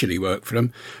 officially worked for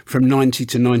them from 90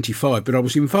 to 95, but I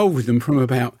was involved with them from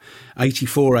about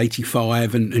 84,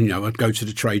 85, and I'd go to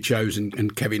the trade shows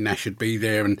and Kevin Nash would be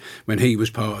there, and when he was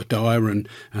part of Daiwa,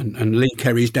 and Lee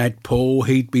Kerry's dad Paul,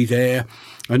 he'd be there,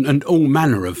 and all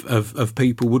manner of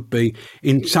people would be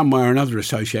in some way or another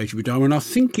associated with Daiwa, and I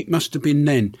think it must have been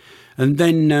then. And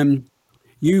then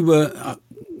you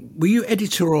were you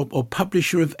editor or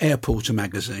publisher of Airporter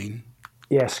magazine?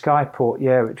 Yeah,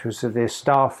 Skyport, which was the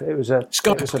staff. It was a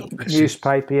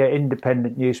newspaper,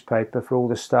 independent newspaper for all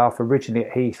the staff, originally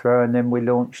at Heathrow, and then we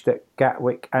launched at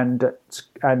Gatwick and at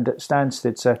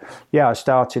Stansted. So, I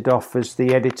started off as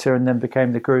the editor and then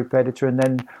became the group editor and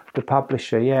then the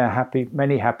publisher. Yeah,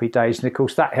 many happy days. And, of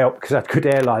course, that helped because I had good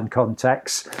airline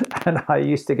contacts and I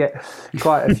used to get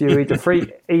quite a few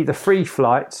either free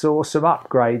flights or some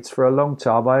upgrades for a long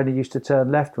time. I only used to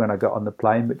turn left when I got on the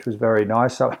plane, which was very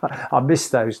nice. I miss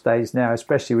those days now,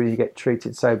 especially when you get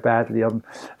treated so badly on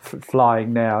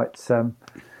flying now. It's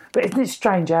but isn't it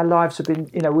strange? Our lives have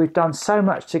been, we've done so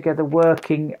much together,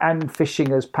 working and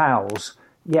fishing as pals.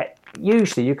 Yet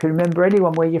usually you can remember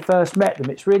anyone where you first met them.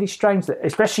 It's really strange that,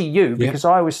 especially you, because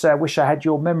I always say I wish I had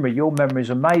your memory. Your memory is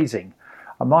amazing,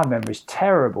 and my memory is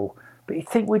terrible. But you'd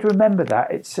think we'd remember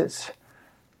that. It's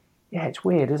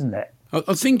weird, isn't it?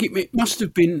 I think it must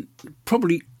have been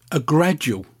probably a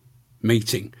gradual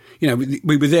meeting.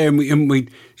 We were there and we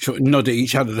sort of nod at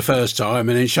each other the first time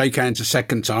and then shake hands the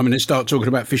second time and then start talking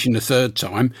about fishing the third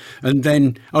time, and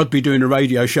then I'd be doing a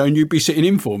radio show and you'd be sitting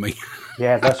in for me.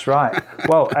 Yeah, that's right.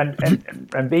 Well,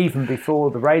 and even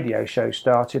before the radio show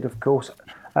started, of course,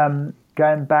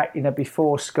 going back,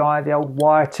 before Sky, the old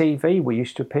Wire TV, we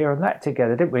used to appear on that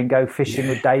together, didn't we? And go fishing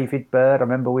with David Bird. I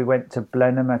remember we went to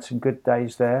Blenheim, had some good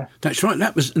days there. That's right.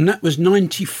 That was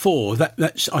 94.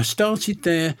 I started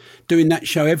there doing that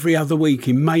show every other week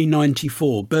in May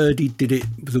 94. Birdie did it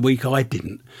the week I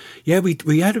didn't. Yeah,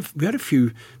 we had a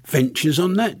few ventures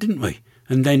on that, didn't we?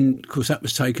 And then, of course, that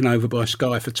was taken over by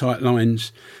Sky for Tight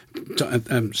Lines.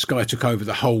 Sky took over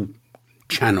the whole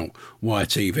channel,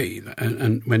 YTV,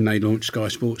 and when they launched Sky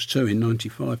Sports 2 in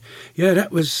 95. Yeah,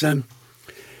 that was a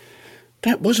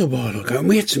while ago. And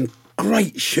we had some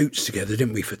great shoots together,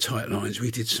 didn't we, for Tight Lines? We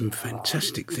did some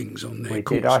fantastic things on there. We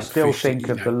did. I still think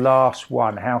of the last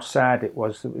one, how sad it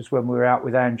was. It was when we were out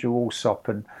with Andrew Alsop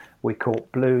and we caught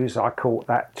blues. I caught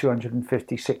that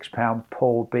 256-pound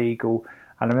Paul Beagle.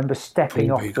 And I remember stepping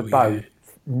off the boat.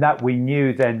 Yeah. We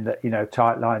knew then that,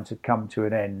 Tight Lines had come to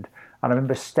an end. And I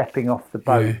remember stepping off the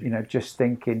boat, just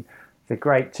thinking the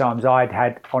great times I'd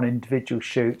had on individual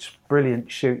shoots,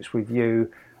 brilliant shoots with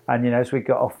you. And, as we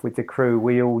got off with the crew,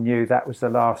 we all knew that was the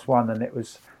last one. And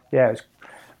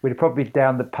we'd have probably been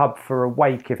down the pub for a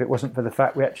wake if it wasn't for the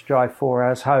fact we had to drive 4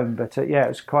 hours home. But, it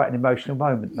was quite an emotional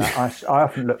moment. I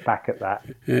often look back at that.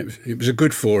 Yeah, it was a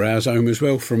good 4 hours home as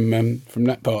well from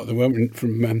that part of the world,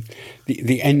 from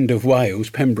the end of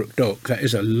Wales, Pembroke Dock. That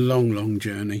is a long, long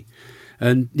journey.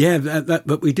 And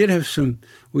but we did have some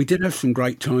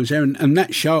great times there, and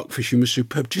that shark fishing was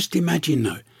superb. Just imagine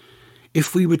though,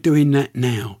 if we were doing that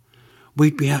now,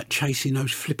 we'd be out chasing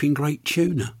those flipping great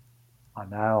tuna. I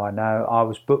know. I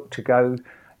was booked to go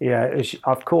Yeah,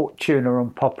 I've caught tuna on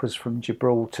poppers from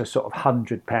Gibraltar, sort of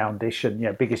 £100-ish,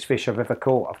 and biggest fish I've ever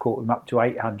caught. I've caught them up to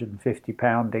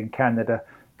 £850 in Canada,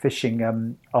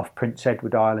 fishing off Prince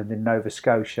Edward Island in Nova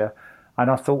Scotia.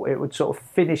 And I thought it would sort of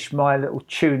finish my little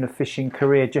tuna fishing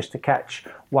career just to catch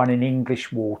one in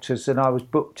English waters. And I was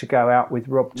booked to go out with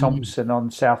Rob Thompson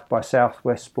on South by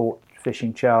Southwest Sport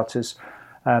Fishing Charters.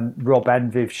 Rob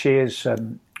and Viv Shears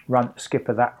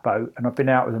skipper that boat. And I've been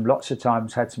out with them lots of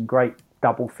times, had some great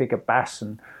double figure bass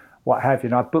and what have you.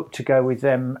 And I booked to go with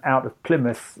them out of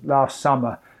Plymouth last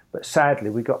summer. But sadly,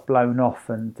 we got blown off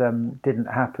and didn't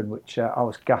happen, which I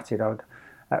was gutted. I'd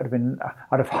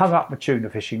have hung up my tuna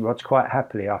fishing rods quite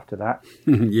happily after that.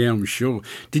 Yeah, I'm sure.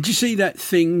 Did you see that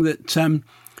thing that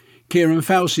Kieran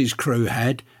Fowls's crew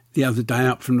had the other day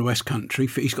up from the West Country?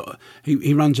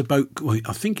 He runs a boat. Well,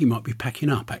 I think he might be packing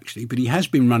up actually, but he has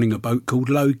been running a boat called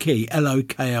Low Key,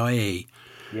 Lokie.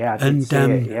 Yeah, I did see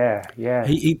it. Yeah.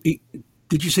 He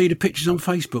did you see the pictures on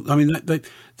Facebook? I mean,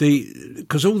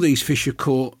 because all these fish are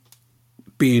caught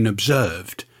being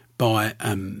observed by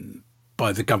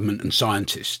the government and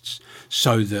scientists,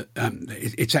 so that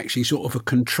it's actually sort of a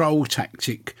control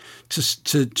tactic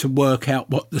to work out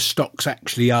what the stocks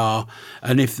actually are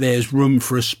and if there's room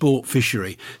for a sport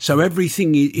fishery. So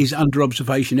everything is under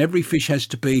observation. Every fish has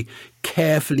to be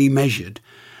carefully measured.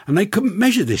 And they couldn't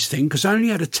measure this thing because they only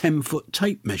had a 10-foot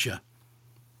tape measure.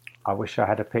 I wish I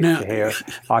had a picture here.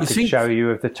 I could show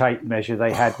you of the tape measure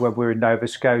they had when we were in Nova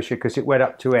Scotia, because it went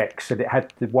up to X and it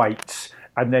had the weights,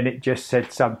 and then it just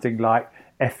said something like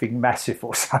effing massive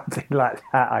or something like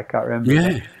that. I can't remember.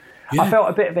 Yeah. I felt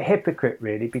a bit of a hypocrite,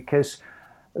 really, because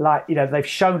they've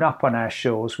shown up on our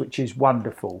shores, which is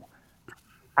wonderful.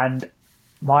 And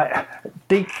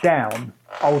deep down,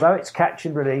 although it's catch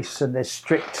and release and there's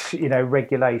strict,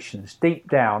 regulations, deep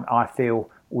down I feel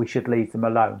we should leave them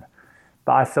alone.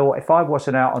 But I thought if I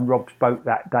wasn't out on Rob's boat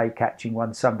that day catching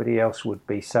one, somebody else would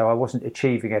be. So I wasn't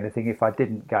achieving anything if I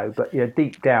didn't go. But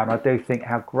deep down, I do think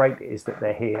how great it is that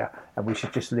they're here, and we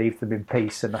should just leave them in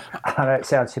peace. And I know it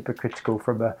sounds hypocritical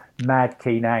from a mad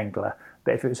keen angler,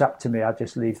 but if it was up to me, I'd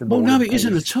just leave them all in peace. Well, no, it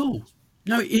isn't at all.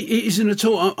 No, it isn't at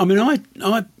all. I mean,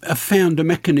 I have found a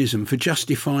mechanism for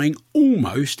justifying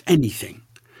almost anything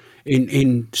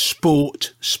in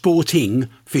sporting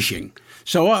fishing.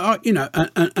 So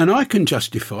I can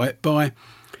justify it by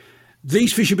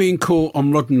these fish are being caught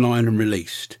on rod and line and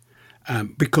released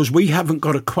because we haven't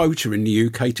got a quota in the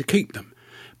UK to keep them.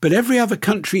 But every other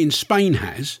country in Spain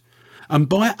has, and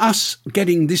by us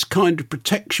getting this kind of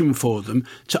protection for them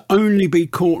to only be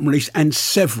caught and released, and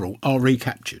several are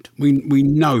recaptured. We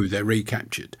know they're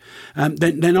recaptured.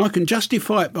 Then I can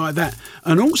justify it by that,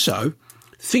 and also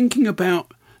thinking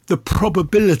about the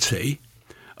probability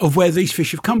of where these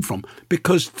fish have come from,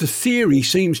 because the theory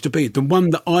seems to be, the one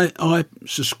that I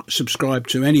subscribe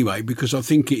to anyway, because I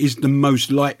think it is the most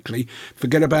likely.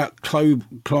 Forget about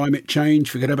climate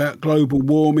change, forget about global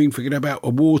warming, forget about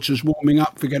the waters warming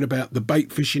up, forget about the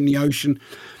bait fish in the ocean.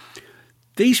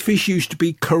 These fish used to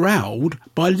be corralled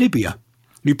by Libya.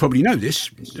 You probably know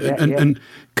this. And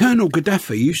Colonel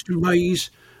Gaddafi used to raise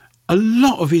a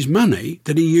lot of his money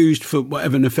that he used for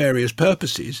whatever nefarious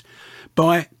purposes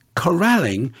by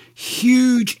corralling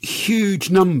huge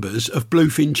numbers of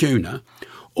bluefin tuna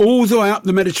all the way up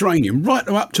the Mediterranean, right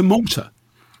up to Malta.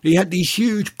 He had these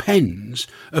huge pens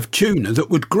of tuna that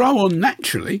would grow on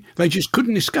naturally. They just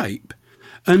couldn't escape.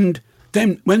 And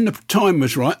then when the time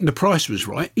was right and the price was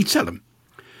right, he'd sell them.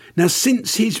 Now,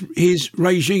 since his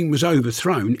regime was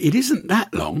overthrown, it isn't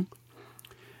that long,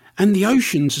 and the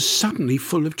oceans are suddenly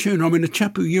full of tuna. I mean, a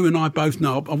chap who you and I both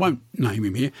know, I won't name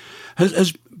him here,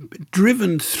 has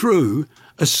driven through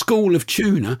a school of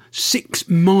tuna 6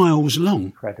 miles long.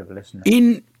 Incredible, isn't it?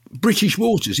 In British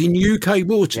waters, in UK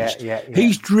waters. Yeah.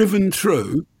 He's driven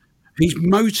through, he's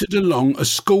motored along a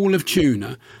school of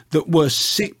tuna that were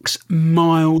 6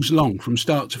 miles long from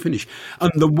start to finish.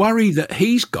 And the worry that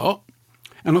he's got,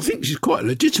 and I think this is quite a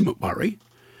legitimate worry,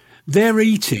 they're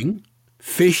eating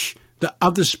fish that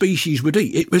other species would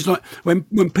eat. It was like when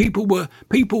people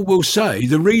will say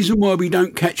the reason why we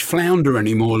don't catch flounder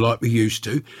anymore like we used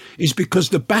to is because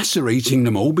the bass are eating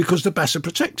them all because the bass are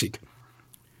protected.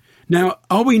 Now,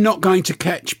 are we not going to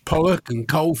catch pollock and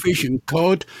coalfish and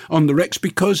cod on the wrecks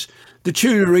because the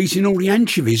tuna are eating all the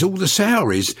anchovies, all the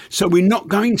souries? So we're not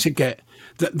going to get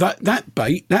that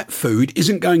bait, that food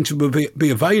isn't going to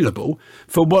be available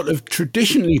for what have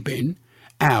traditionally been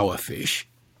our fish.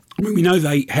 I mean, we know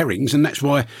they eat herrings, and that's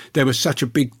why there was such a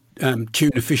big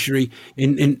tuna fishery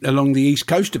in along the east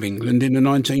coast of England in the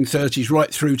 1930s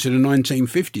right through to the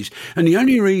 1950s. And the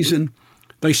only reason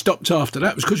they stopped after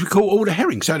that was because we caught all the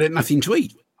herrings, so they had nothing to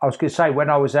eat. I was going to say, when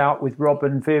I was out with Rob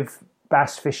and Viv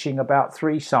bass fishing about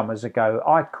 3 summers ago,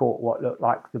 I caught what looked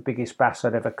like the biggest bass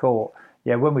I'd ever caught.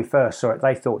 Yeah, when we first saw it,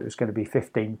 they thought it was going to be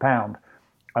 15 pound,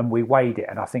 and we weighed it,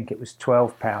 and I think it was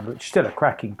 12 pound, which is still a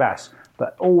cracking bass.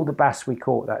 But all the bass we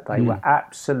caught that day were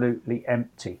absolutely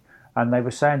empty, and they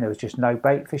were saying there was just no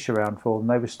bait fish around for them.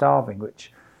 They were starving,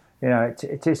 which, you know,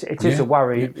 it is a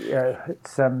worry. Yeah.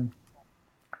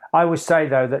 I always say,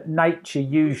 though, that nature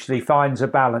usually finds a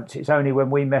balance. It's only when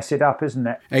we mess it up, isn't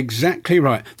it? Exactly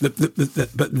right. But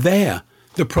there,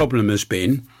 the problem has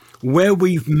been, where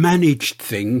we've managed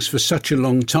things for such a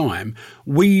long time,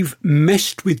 we've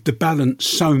messed with the balance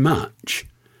so much.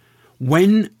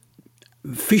 When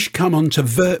fish come onto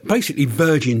basically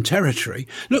virgin territory,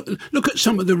 look at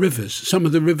some of the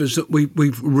rivers that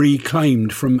we've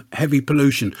reclaimed from heavy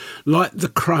pollution, like the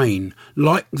Crane,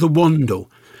 like the Wandle.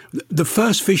 The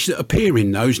first fish that appear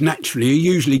in those naturally are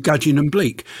usually gudgeon and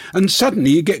bleak. And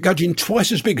suddenly you get gudgeon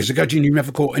twice as big as a gudgeon you've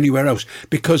never caught anywhere else,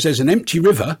 because there's an empty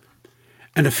river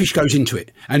and a fish goes into it.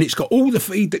 And it's got all the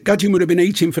feed that gudgeon would have been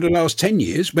eating for the last 10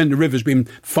 years when the river's been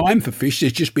fine for fish.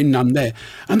 There's just been none there.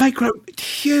 And they grow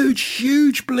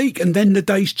huge bleak. And then the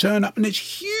dace turn up and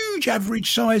it's huge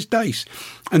average sized dace.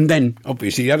 And then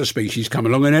obviously the other species come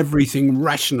along and everything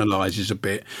rationalises a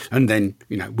bit. And then,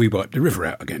 you know, we wipe the river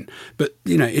out again. But,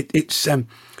 you know,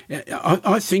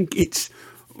 I think it's,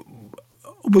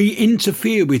 we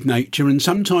interfere with nature and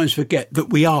sometimes forget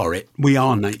that we are it. We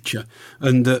are nature.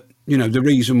 And that, you know, the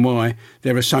reason why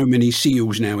there are so many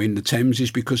seals now in the Thames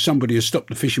is because somebody has stopped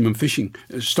the fishermen fishing,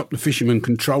 stopped the fishermen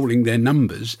controlling their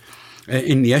numbers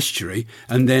in the estuary,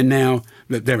 and there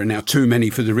are now too many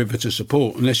for the river to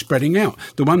support, and they're spreading out.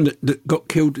 The one that got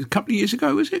killed a couple of years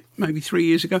ago, was it? Maybe 3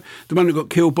 years ago? The one that got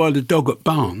killed by the dog at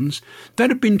Barnes, that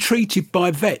had been treated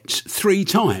by vets 3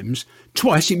 times,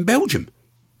 twice in Belgium.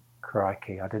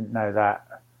 Crikey, I didn't know that.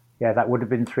 Yeah, that would have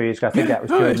been 3 years ago. I think that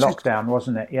was during lockdown,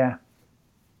 wasn't it? Yeah.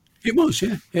 It was,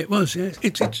 yeah. It was, yeah.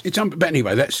 But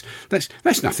anyway, that's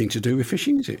nothing to do with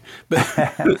fishing, is it? But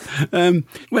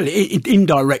well, it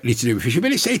indirectly to do with fishing,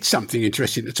 but it's something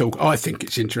interesting to talk. I think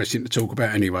it's interesting to talk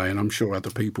about anyway, and I'm sure other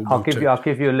people will too. I'll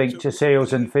give you a link to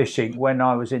seals and fishing. When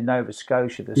I was in Nova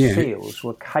Scotia, the seals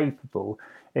were capable.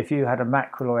 If you had a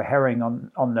mackerel or a herring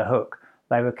on the hook,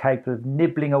 they were capable of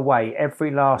nibbling away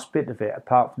every last bit of it,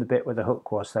 apart from the bit where the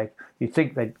hook was. You'd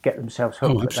think they'd get themselves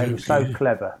hooked, but they were so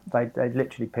clever. They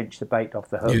literally pinched the bait off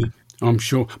the hook. Yeah, I'm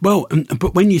sure. Well,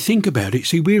 but when you think about it,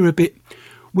 see, we're a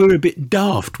bit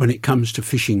daft when it comes to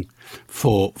fishing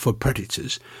for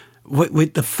predators.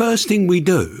 With the first thing we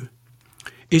do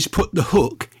is put the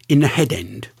hook in the head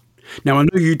end. Now, I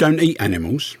know you don't eat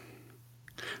animals,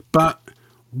 but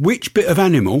which bit of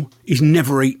animal is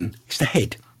never eaten? It's the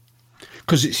head.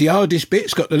 Because it's the hardest bit,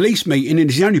 it's got the least meat in, and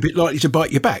it's the only bit likely to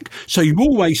bite your back. So you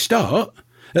always start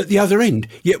at the other end.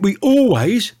 Yet we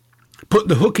always put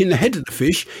the hook in the head of the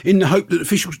fish in the hope that the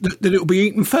fish that it'll be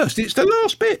eaten first. It's the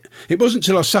last bit. It wasn't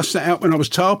until I sussed that out when I was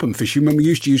tarpon fishing, when we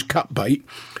used to use cut bait,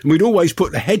 and we'd always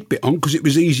put the head bit on because it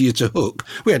was easier to hook.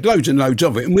 We had loads and loads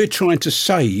of it, and we're trying to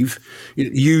save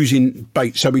using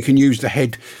bait so we can use the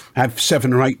head, have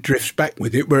 7 or 8 drifts back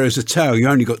with it, whereas the tail, you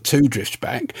only got 2 drifts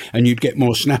back and you'd get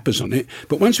more snappers on it.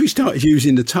 But once we started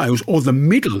using the tails, or the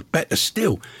middle, better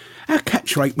still, our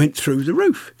catch rate went through the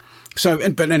roof. So,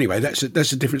 but anyway, that's a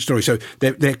different story. So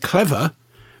they're clever,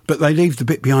 but they leave the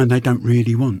bit behind they don't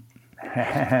really want.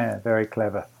 Very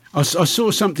clever. I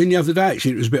saw something the other day,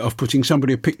 actually, it was a bit off-putting.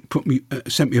 Somebody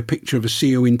sent me a picture of a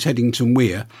seal in Teddington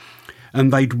Weir,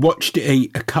 and they'd watched it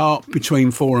eat a carp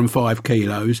between 4 and 5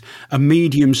 kilos, a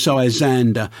medium-sized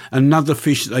zander, another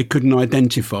fish that they couldn't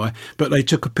identify, but they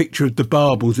took a picture of the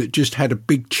barbel that just had a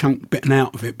big chunk bitten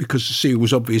out of it because the seal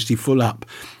was obviously full up,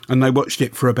 and they watched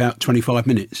it for about 25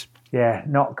 minutes. Yeah,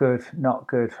 not good.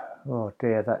 Oh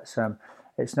dear, that's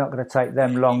it's not going to take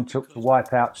them long to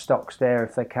wipe out stocks there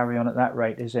if they carry on at that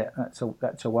rate, is it? That's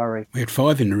a worry. We had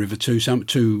 5 in the river two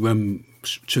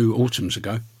autumns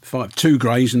ago. 5, 2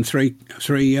 greys and 3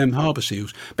 harbour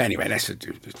seals. But anyway, that's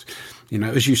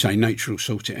as you say, nature will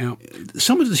sort it out.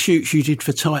 Some of the shoots you did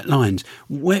for tight lines,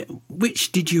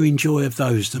 which did you enjoy of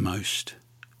those the most?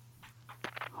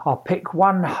 I'll pick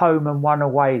one home and one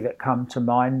away that come to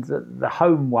mind. The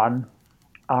home one,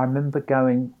 I remember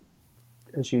going,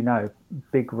 as you know,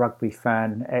 big rugby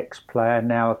fan, ex-player,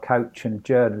 now a coach and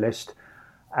journalist.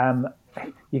 You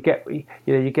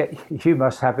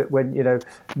must have it when,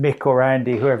 Mick or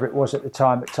Andy, whoever it was at the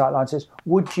time at Tightline, says,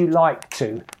 would you like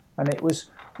to? And it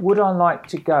was, would I like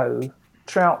to go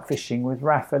trout fishing with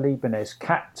Rafael Ibanez,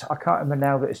 capped, I can't remember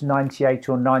now that it's 98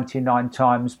 or 99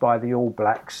 times by the All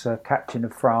Blacks, captain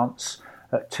of France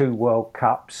at 2 World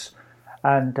Cups.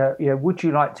 And, would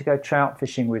you like to go trout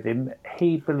fishing with him?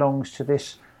 He belongs to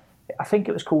this, I think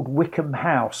it was called Wickham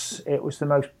House. It was the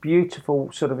most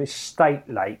beautiful sort of estate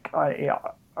lake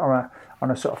on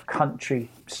a sort of country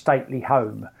stately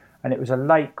home. And it was a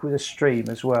lake with a stream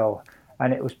as well.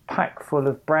 And it was packed full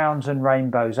of browns and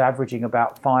rainbows, averaging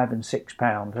about 5 and 6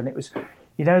 pounds. And it was,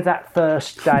 that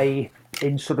first day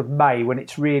in sort of May when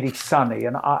it's really sunny.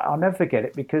 And I'll never forget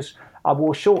it because I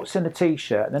wore shorts and a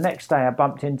T-shirt. And the next day I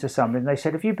bumped into somebody and they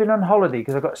said, have you been on holiday?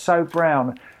 Because I got so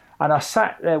brown. And I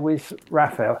sat there with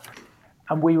Raphael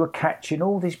and we were catching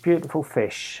all these beautiful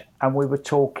fish. And we were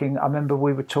talking, I remember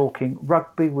we were talking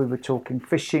rugby, we were talking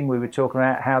fishing, we were talking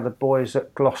about how the boys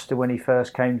at Gloucester when he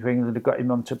first came to England had got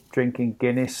him onto drinking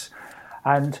Guinness.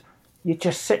 And you're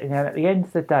just sitting there and at the end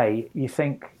of the day, you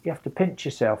think, you have to pinch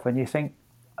yourself and you think,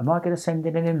 am I going to send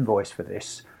in an invoice for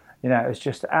this? It was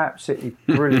just absolutely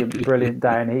brilliant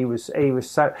day. And he was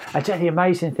so, I tell you, the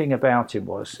amazing thing about him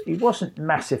was, he wasn't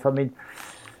massive. I mean,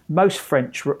 most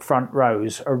French front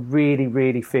rows are really,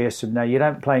 really fearsome. Now, you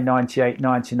don't play 98,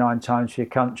 99 times for your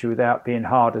country without being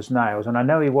hard as nails. And I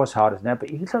know he was hard as nails,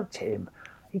 but you looked at him,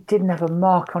 he didn't have a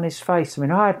mark on his face. I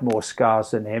mean, I had more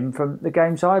scars than him from the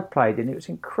games I'd played in. It was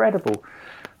incredible.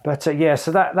 But so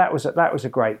that was a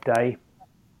great day.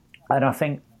 And I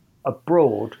think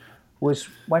abroad was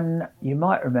when, you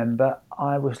might remember,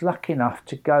 I was lucky enough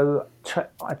to go,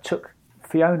 I took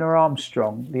Fiona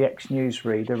Armstrong, the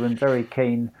ex-newsreader and very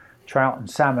keen trout and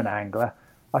salmon angler.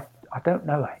 I don't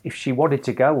know if she wanted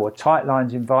to go or Tight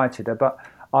Lines invited her, but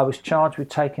I was charged with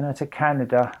taking her to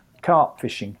Canada carp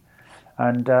fishing.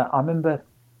 And I remember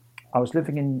I was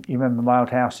living in, you remember my old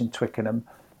house in Twickenham,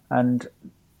 and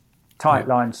Tight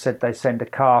Lines said they send a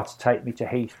car to take me to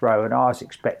Heathrow, and I was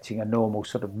expecting a normal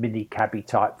sort of mini cabbie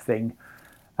type thing.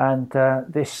 And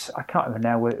this, I can't remember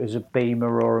now whether it was a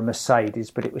Beamer or a Mercedes,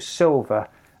 but it was silver.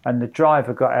 And the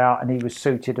driver got out and he was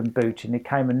suited and booted and he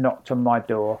came and knocked on my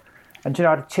door. And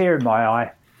I had a tear in my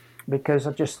eye because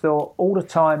I just thought all the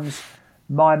times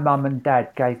my mum and dad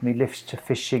gave me lifts to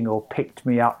fishing or picked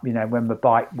me up, when my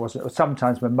bike wasn't, or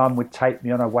sometimes my mum would take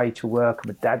me on her way to work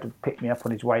and my dad would pick me up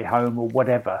on his way home or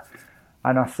whatever.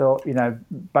 And I thought,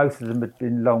 both of them had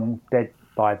been long dead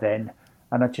by then.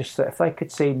 And I just thought, if they could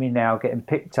see me now getting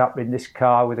picked up in this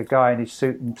car with a guy in his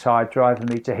suit and tie driving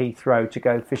me to Heathrow to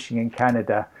go fishing in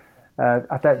Canada,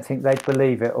 I don't think they'd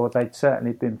believe it, or they'd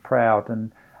certainly been proud.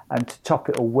 And to top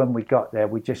it all, when we got there,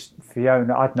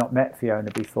 Fiona, I'd not met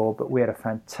Fiona before, but we had a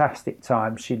fantastic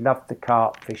time. She loved the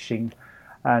carp fishing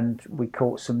and we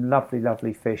caught some lovely,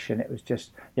 lovely fish. And it was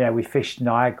just, we fished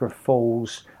Niagara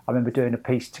Falls. I remember doing a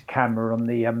piece to camera on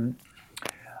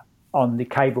the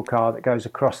cable car that goes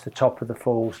across the top of the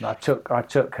falls, and I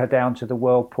took her down to the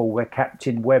whirlpool where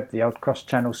Captain Webb, the old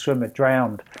cross-channel swimmer,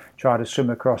 drowned, tried to swim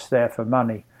across there for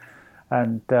money.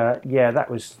 And that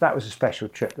was a special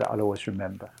trip that I'll always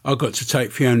remember. I got to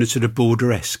take Fiona to the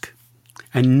Borderesque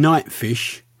and night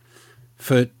fish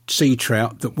for sea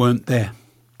trout that weren't there.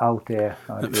 Oh dear.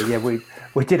 Yeah,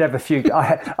 we did have a few.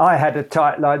 I had a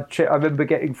Tight Line trip. I remember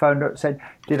getting phoned up saying,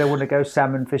 did I want to go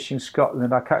salmon fishing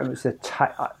Scotland? I can't remember, it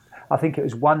was I think it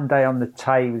was one day on the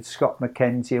Tay with Scott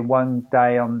McKenzie and one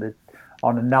day on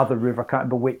another river, I can't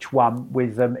remember which one,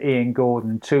 with Ian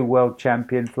Gordon, 2 world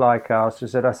champion fly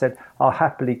casters. And I said, I'll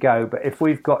happily go, but if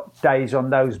we've got days on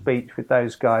those beach with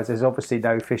those guys, there's obviously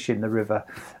no fish in the river.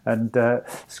 And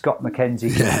Scott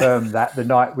McKenzie confirmed that the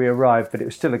night we arrived, but it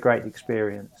was still a great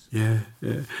experience. Yeah.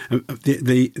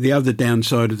 The other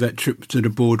downside of that trip to the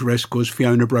Borderesque was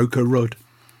Fiona broke her rod.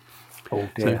 Oh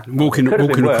dear! So walking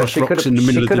across rocks in the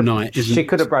middle of the night, she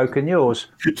could have broken yours.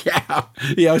 Yeah,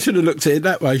 I should have looked at it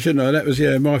that way, shouldn't I? That was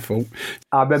my fault.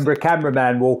 I remember a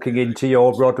cameraman walking into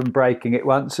your rod and breaking it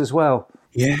once as well.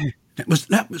 Yeah, was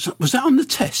that on the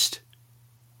test?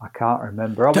 I can't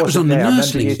remember. That was on the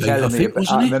Nursling thing, I think,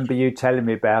 wasn't it? I remember you telling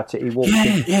me about it. He walked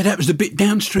in. Yeah, that was the bit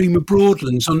downstream of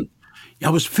Broadlands. I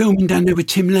was filming down there with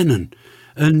Tim Lennon,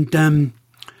 and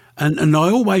I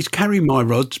always carry my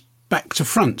rods back to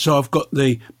front, so I've got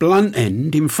the blunt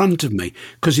end in front of me,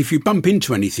 because if you bump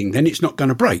into anything then it's not going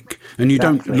to break, and you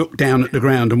don't look down at the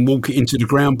ground and walk it into the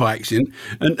ground by accident,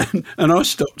 and I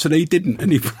stopped and he didn't,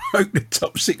 and he broke the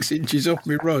top 6 inches off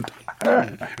my rod.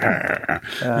 Happy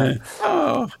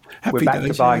we're back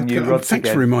days. To buying new rods. Thanks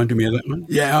again. for reminding me of that one.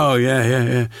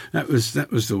 Yeah, that was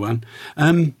the one.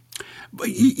 But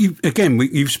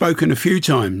you've spoken a few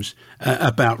times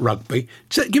about rugby.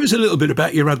 So give us a little bit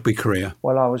about your rugby career.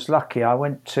 Well, I was lucky. I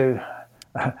went to,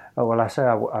 I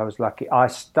was lucky. I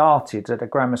started at a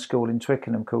grammar school in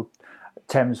Twickenham called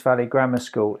Thames Valley Grammar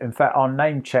School. In fact, on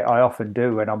name check, I often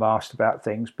do when I'm asked about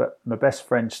things, but my best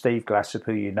friend Steve Glassop,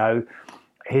 who you know,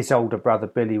 his older brother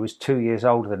Billy was 2 years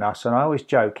older than us, and I always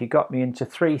joke he got me into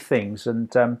three things.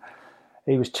 And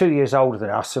he was 2 years older than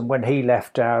us, and when he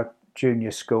left our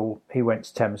junior school, he went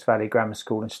to Thames Valley Grammar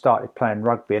School and started playing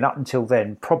rugby. And up until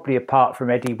then, probably apart from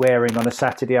Eddie Waring on a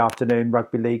Saturday afternoon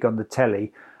rugby league on the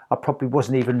telly, I probably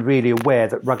wasn't even really aware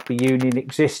that rugby union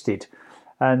existed.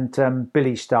 And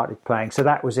Billy started playing, so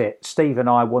that was it. Steve and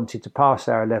I wanted to pass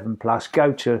our 11 plus,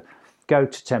 go to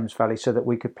Thames Valley so that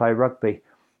we could play rugby.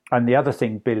 And the other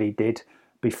thing Billy did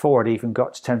before it even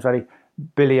got to Thames Valley,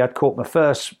 Billy had caught my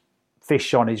first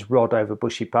fish on his rod over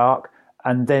Bushy Park,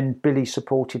 and then Billy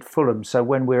supported Fulham. So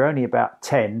when we were only about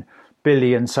 10,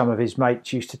 Billy and some of his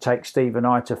mates used to take Steve and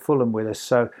I to Fulham with us.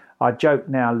 So I joke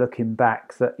now, looking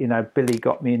back, that, you know, Billy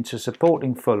got me into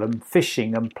supporting Fulham,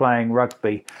 fishing and playing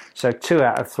rugby. So 2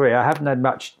 out of 3. I haven't had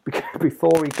much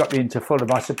before he got me into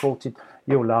Fulham. I supported,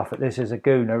 you'll laugh at this as a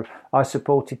gooner, I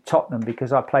supported Tottenham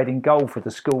because I played in goal for the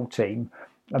school team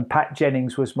and Pat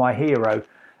Jennings was my hero.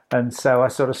 And so I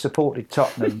sort of supported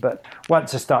Tottenham. But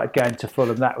once I started going to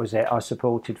Fulham, that was it. I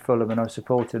supported Fulham, and I've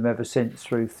supported them ever since,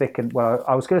 through thick and, well,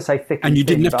 I was going to say thick and thin. And you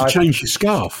didn't have to change your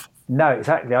scarf. No,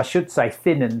 exactly. I should say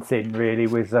thin and thin, really,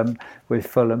 with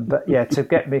Fulham. But yeah, to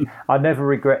get me, I never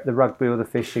regret the rugby or the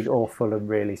fishing or Fulham,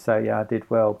 really. So yeah, I did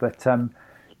well. But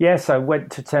yeah, so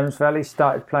went to Thames Valley,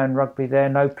 started playing rugby there.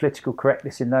 No political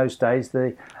correctness in those days.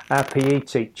 Our PE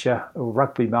teacher or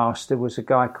rugby master was a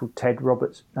guy called Ted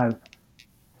Roberts. No,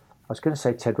 I was going to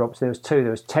say Ted Roberts. There was two.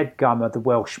 There was Ted Gummer, the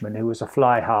Welshman, who was a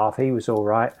fly half. He was all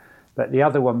right. But the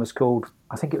other one was called,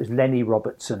 I think it was Lenny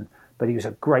Robertson. But he was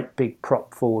a great big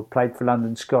prop forward, played for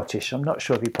London Scottish. I'm not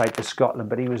sure if he played for Scotland,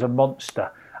 but he was a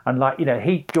monster. And like, you know,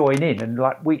 he'd join in and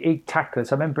like he'd tackle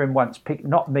us. I remember him once,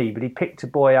 not me, but he picked a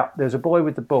boy up. There was a boy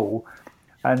with the ball,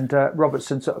 and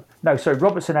Robertson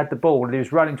Robertson had the ball and he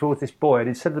was running towards this boy. And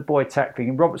instead of the boy tackling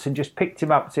him, Robertson just picked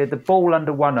him up. So he had the ball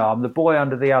under one arm, the boy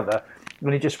under the other,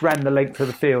 and he just ran the length of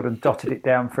the field and dotted it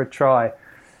down for a try.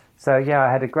 So yeah,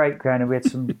 I had a great ground, and we had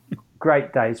some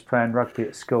great days playing rugby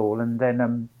at school. And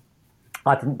then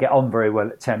I didn't get on very well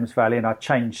at Thames Valley, and I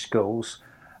changed schools.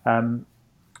 I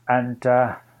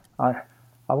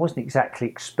wasn't exactly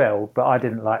expelled, but I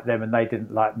didn't like them and they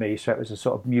didn't like me, so it was a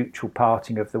sort of mutual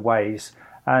parting of the ways.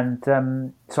 And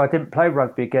so I didn't play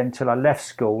rugby again until I left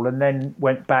school, and then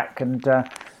went back. And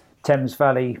Thames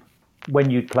Valley,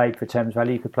 when you'd played for Thames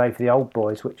Valley, you could play for the old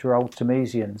boys, which were Old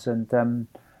Thomesians. And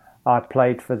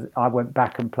I went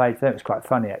back and played for them. It was quite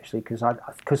funny, actually, because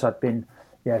I'd been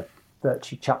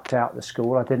virtually chucked out of the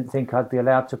school. I didn't think I'd be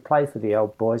allowed to play for the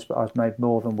old boys, but I was made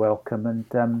more than welcome.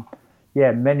 And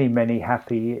many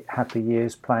happy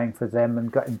years playing for them,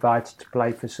 and got invited to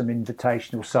play for some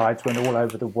invitational sides, went all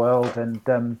over the world. And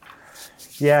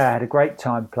I had a great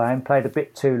time playing. Played a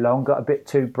bit too long, got a bit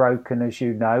too broken, as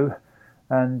you know.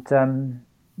 And and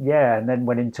then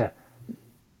went into,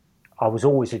 I was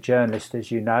always a journalist,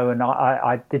 as you know, and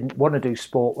I didn't want to do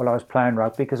sport while I was playing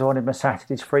rugby because I wanted my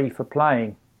Saturdays free for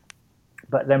playing.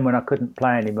 But then when I couldn't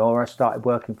play anymore, I started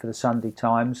working for the Sunday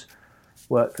Times,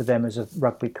 worked for them as a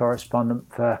rugby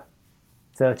correspondent for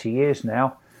 30 years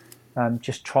now,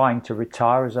 just trying to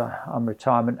retire as I'm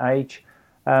retirement age.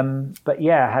 But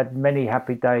yeah, I had many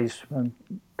happy days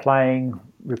playing,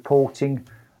 reporting,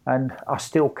 and I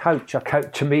still coach. I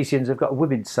coach Thomesians. I've got a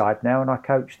women's side now, and I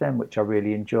coach them, which I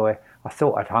really enjoy. I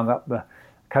thought I'd hung up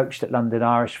coached at London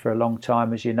Irish for a long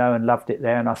time, as you know, and loved it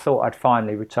there. And I thought I'd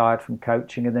finally retired from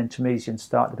coaching, and then Thomesians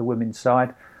started the women's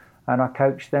side, and I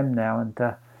coach them now. And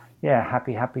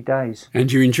happy days.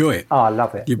 And you enjoy it? Oh, I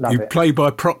love it. You play by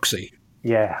proxy.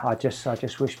 Yeah, I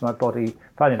just wish my body.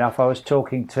 Funny enough, I was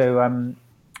talking to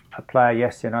a player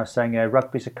yesterday, and I was saying,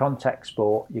 rugby's a contact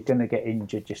sport. You're going to get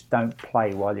injured. Just don't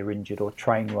play while you're injured or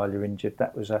train while you're injured.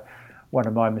 That was one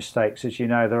of my mistakes, as you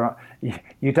know.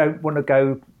 You don't want to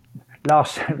go.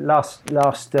 Last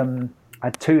I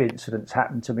had 2 incidents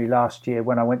happen to me last year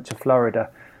when I went to Florida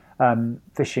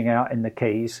fishing out in the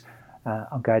Keys.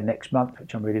 I'm going next month,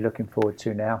 which I'm really looking forward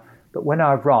to now. But when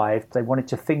I arrived, they wanted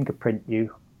to fingerprint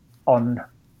you on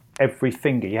every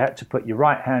finger. You had to put your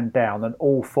right hand down, and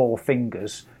all 4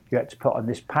 fingers you had to put on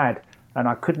this pad. And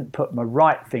I couldn't put my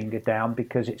right finger down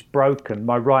because it's broken,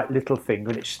 my right little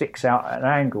finger, and it sticks out at an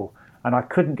angle. And I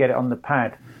couldn't get it on the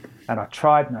pad. And I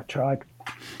tried.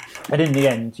 And in the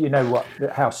end, you know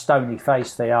how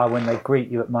stony-faced they are when they greet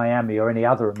you at Miami or any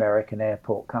other American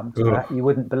airport. Come to that, you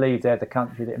wouldn't believe they're the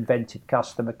country that invented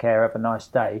customer care. Have a nice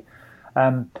day.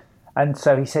 And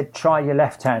so he said, try your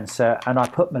left hand, sir. And I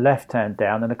put my left hand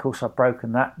down, and of course I've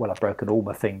broken that. Well, I've broken all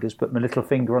my fingers, but my little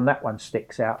finger on that one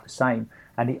sticks out the same.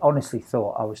 And he honestly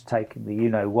thought I was taking the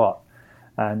you-know-what.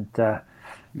 And,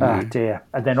 oh dear.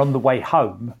 And then on the way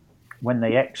home, when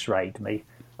they X-rayed me,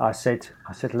 I said,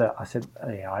 look,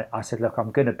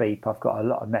 I'm going to beep. I've got a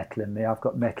lot of metal in me. I've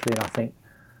got metal in, I think,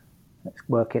 let's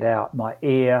work it out. My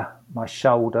ear, my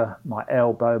shoulder, my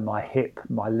elbow, my hip,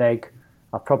 my leg.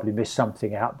 I probably missed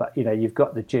something out, but you've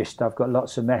got the gist. I've got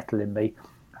lots of metal in me,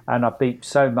 and I beeped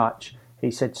so much. He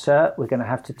said, "Sir, we're going to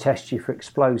have to test you for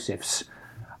explosives,"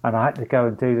 and I had to go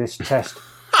and do this test.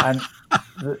 And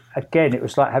again, it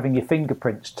was like having your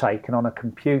fingerprints taken on a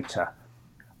computer.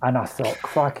 And I thought,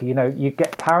 crikey, you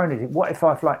get paranoid. What if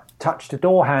I've touched a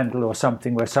door handle or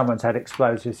something where someone's had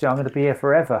explosives? I'm going to be here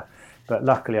forever. But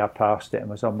luckily, I passed it and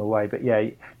was on the way. But yeah,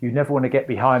 you never want to get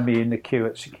behind me in the queue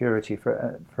at security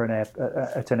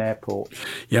at an airport.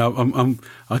 Yeah,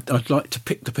 I'd like to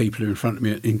pick the people who are in front of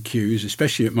me in queues,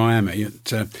 especially at Miami.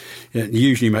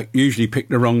 Usually pick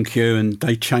the wrong queue and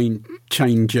they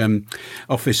change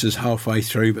officers halfway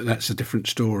through. But that's a different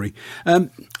story.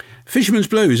 Fisherman's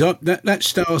Blues, that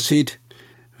started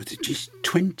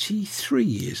 23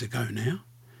 years ago now.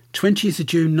 20th of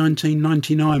June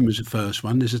 1999 was the first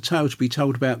one. There's a tale to be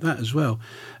told about that as well.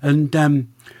 And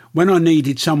when I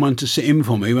needed someone to sit in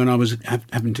for me, when I was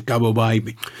having to go away,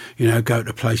 go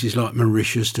to places like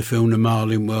Mauritius to film the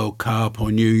Marlin World Cup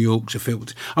or New York to film,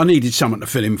 I needed someone to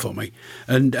fill in for me.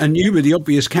 And you were the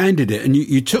obvious candidate, and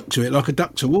you took to it like a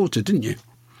duck to water, didn't you?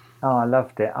 Oh, I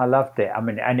loved it. I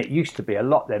mean, and it used to be a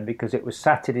lot then because it was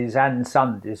Saturdays and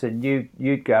Sundays, and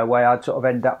you'd go away. I'd sort of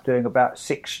end up doing about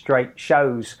 6 straight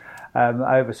shows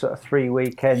over sort of 3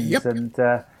 weekends. Yep. And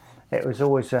it was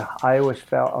always, I always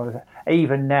felt,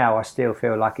 even now, I still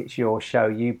feel like it's your show.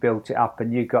 You built it up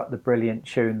and you got the brilliant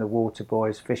tune, The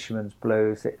Waterboys, Fisherman's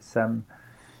Blues. It's, and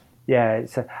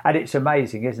it's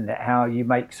amazing, isn't it, how you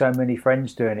make so many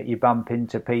friends doing it. You bump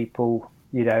into people,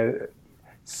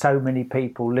 so many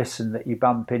people listen that you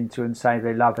bump into and say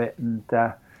they love it, and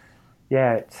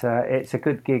it's a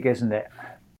good gig, isn't it?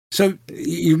 So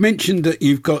you mentioned that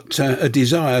you've got a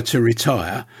desire to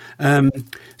retire.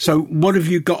 So what have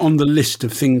you got on the list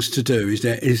of things to do?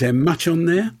 Is there much on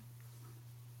there?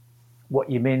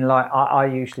 What you mean? Like I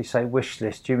usually say wish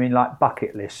list. Do you mean like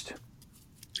bucket list?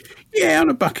 Yeah, on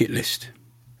a bucket list.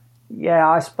 Yeah,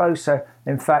 I suppose so.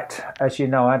 In fact, as you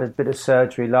know, I had a bit of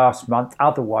surgery last month.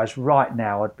 Otherwise, right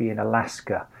now, I'd be in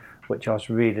Alaska, which I was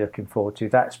really looking forward to.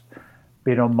 That's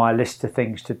been on my list of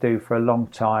things to do for a long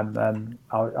time.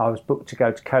 I was booked to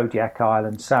go to Kodiak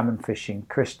Island salmon fishing.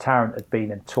 Chris Tarrant had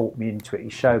been and taught me into it. He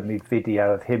showed me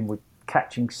video of him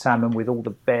catching salmon with all the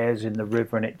bears in the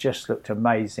river, and it just looked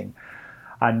amazing.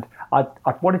 And I'd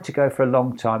wanted to go for a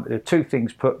long time, but there were 2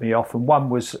 things put me off. And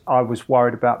one was I was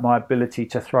worried about my ability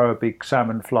to throw a big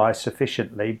salmon fly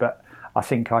sufficiently, but I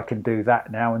think I can do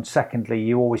that now. And secondly,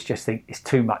 you always just think it's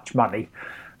too much money.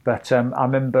 But I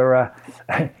remember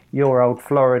your old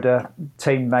Florida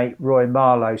teammate Roy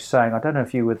Marlowe saying, I don't know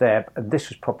if you were there, and this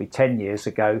was probably 10 years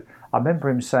ago, I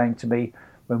remember him saying to me,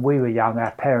 when we were young,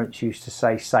 our parents used to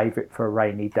say, save it for a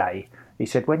rainy day. He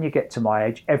said, when you get to my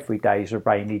age, every day is a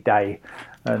rainy day.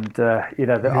 And,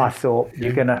 I thought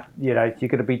you're going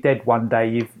to be dead one day.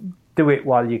 You do it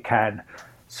while you can.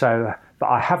 So, but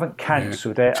I haven't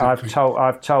cancelled it. Exactly.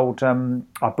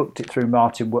 I booked it through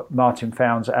Martin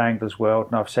Founds at Anglers World.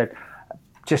 And I've said,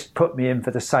 just put me in for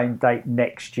the same date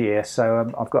next year.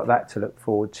 So I've got that to look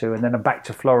forward to. And then I'm back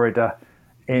to Florida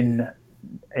in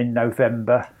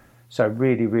November. So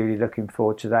really, really looking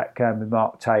forward to that, going with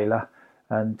Mark Taylor.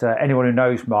 And anyone who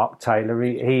knows Mark Taylor,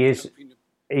 he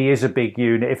is a big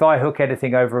unit. If I hook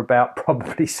anything over about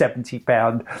probably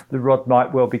 £70, the rod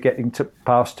might well be getting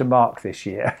passed to Mark this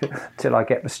year till I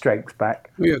get the strength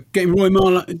back. Yeah, getting Roy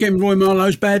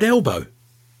Marlowe's bad elbow.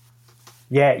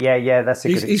 Yeah. That's a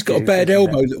good excuse. He's got a bad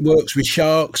elbow that works with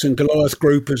sharks and Goliath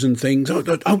groupers and things.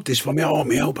 Hold this for me. Oh,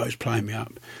 my elbow's playing me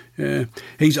up. Yeah,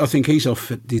 I think he's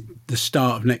off at the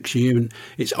start of next year, and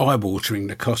it's eye-watering,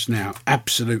 the cost now,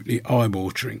 absolutely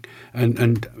eye-watering.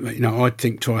 And I'd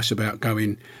think twice about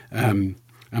going and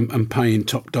paying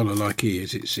top dollar like he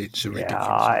is. It's ridiculous.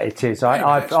 Yeah, it is.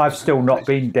 I've still not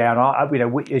been down.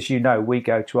 As you know, we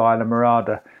go to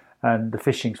Islamorada, and the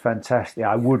fishing's fantastic.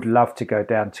 I would love to go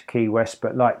down to Key West,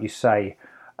 but like you say,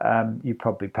 you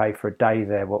probably pay for a day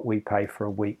there what we pay for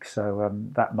a week, so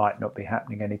that might not be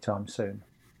happening anytime soon.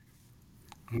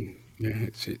 Yeah,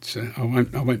 it's. I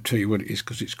won't tell you what it is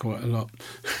because it's quite a lot.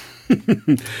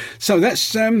 So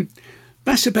that's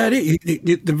about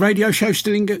it. The radio show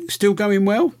still going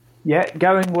well. Yeah,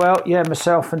 going well. Yeah,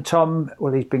 myself and Tom.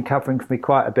 Well, he's been covering for me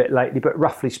quite a bit lately, but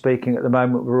roughly speaking, at the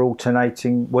moment we're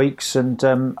alternating weeks, and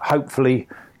hopefully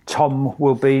Tom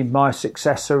will be my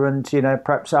successor, and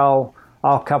perhaps I'll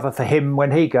cover for him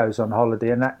when he goes on holiday.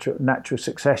 A natural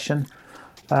succession.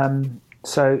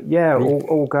 So yeah,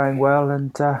 all going well,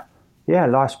 and yeah,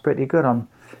 life's pretty good.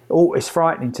 It's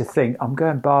frightening to think I'm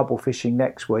going barbel fishing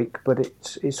next week, but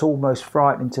it's almost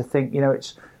frightening to think,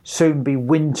 it's soon be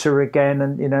winter again,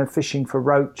 and fishing for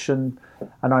roach, and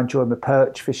I enjoy my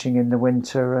perch fishing in the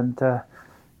winter, and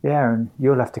and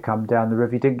you'll have to come down the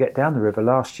river. You didn't get down the river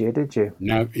last year, did you?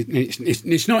 No,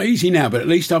 it's not easy now, but at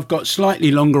least I've got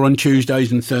slightly longer on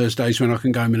Tuesdays and Thursdays when I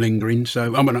can go malingering.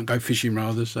 So I not go fishing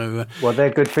rather. So well, they're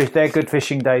good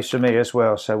fishing days for me as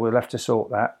well. So we'll have to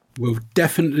sort that. We'll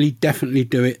definitely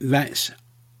do it. That's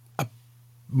a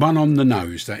one on the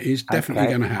nose. That is definitely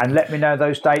going to happen. And let me know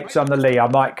those dates on the Lee. I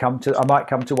might come to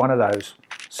one of those.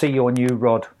 See your new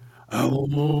rod.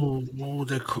 Well,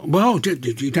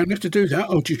 you don't have to do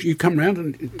that. You come round,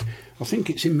 and I think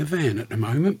it's in my van at the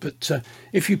moment. But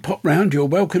if you pop round, you're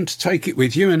welcome to take it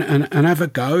with you and have a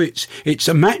go. It's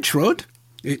a match rod.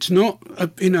 It's not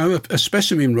a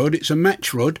specimen rod. It's a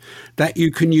match rod that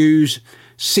you can use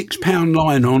 6 pound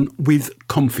line on with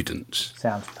confidence.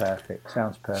 Sounds perfect.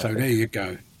 So there you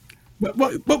go.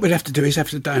 What we'll have to do is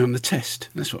have the day on the test.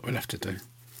 That's what we'll have to do.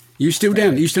 You still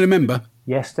down? You still a member?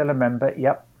 Yes, still a member.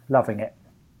 Yep. Loving it.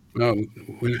 Well,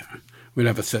 we'll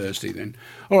have a Thursday then.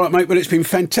 All right, mate. Well, it's been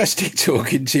fantastic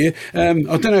talking to you. I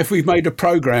don't know if we've made a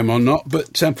programme or not,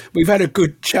 but we've had a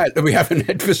good chat that we haven't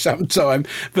had for some time.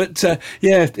 But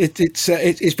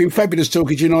it's been fabulous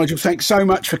talking to you, Nigel. Thanks so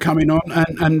much for coming on.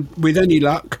 And with any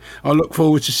luck, I look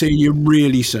forward to seeing you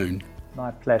really soon.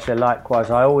 My pleasure. Likewise.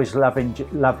 I always love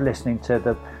listening to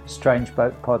the Strange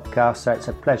Boat podcast. So it's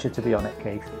a pleasure to be on it,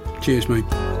 Keith. Cheers, mate.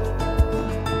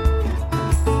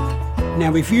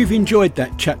 Now, if you've enjoyed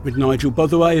that chat with Nigel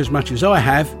Botherway as much as I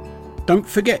have, don't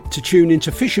forget to tune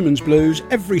into Fisherman's Blues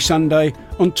every Sunday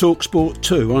on TalkSport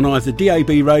 2 on either DAB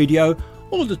radio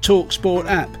or the TalkSport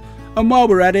app. And while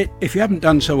we're at it, if you haven't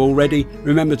done so already,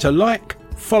 remember to like,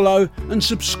 follow and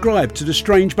subscribe to the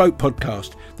Strange Boat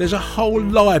podcast. There's a whole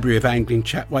library of angling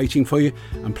chat waiting for you,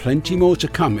 and plenty more to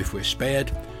come if we're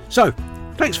spared. So,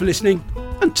 thanks for listening,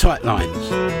 and tight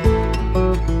lines.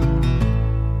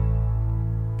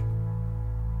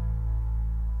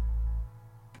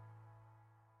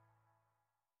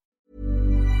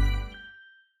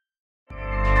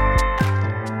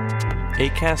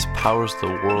 Acast powers the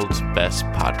world's best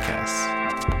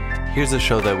podcasts. Here's a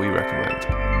show that we recommend.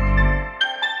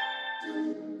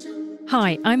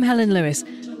 Hi, I'm Helen Lewis,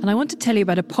 and I want to tell you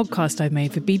about a podcast I've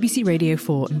made for BBC Radio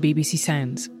 4 and BBC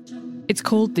Sounds. It's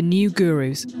called The New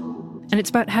Gurus, and it's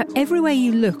about how everywhere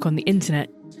you look on the internet,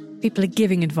 people are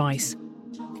giving advice.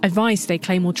 Advice they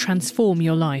claim will transform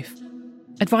your life.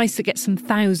 Advice that gets them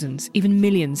thousands, even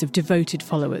millions of devoted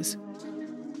followers.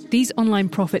 These online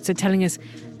prophets are telling us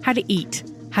how to eat,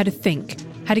 how to think,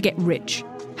 how to get rich,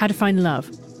 how to find love,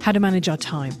 how to manage our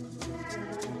time.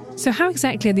 So how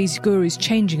exactly are these gurus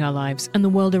changing our lives and the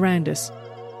world around us?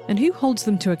 And who holds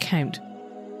them to account?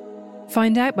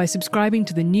 Find out by subscribing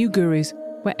to The New Gurus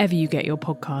wherever you get your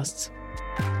podcasts.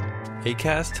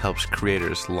 Acast helps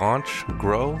creators launch,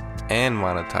 grow, and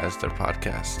monetize their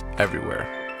podcasts everywhere.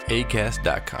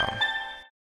 Acast.com.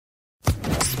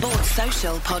 Sports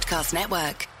Social Podcast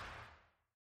Network.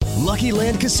 Lucky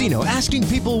Land Casino, asking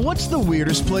people, what's the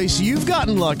weirdest place you've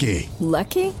gotten lucky?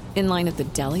 Lucky? In line at the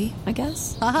deli, I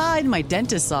guess? Aha, in my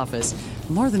dentist's office.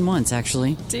 More than once,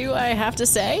 actually. Do I have to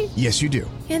say? Yes, you do.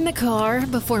 In the car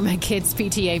before my kids'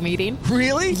 PTA meeting.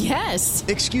 Really? Yes.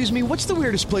 Excuse me, what's the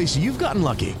weirdest place you've gotten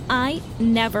lucky? I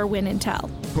never win and tell.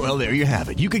 Well, there you have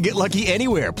it. You can get lucky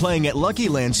anywhere, playing at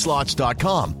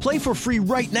LuckyLandSlots.com. Play for free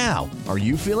right now. Are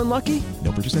you feeling lucky?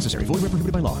 No purchase necessary. Void where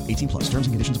prohibited by law. 18+. Terms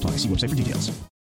and conditions apply. See website for details.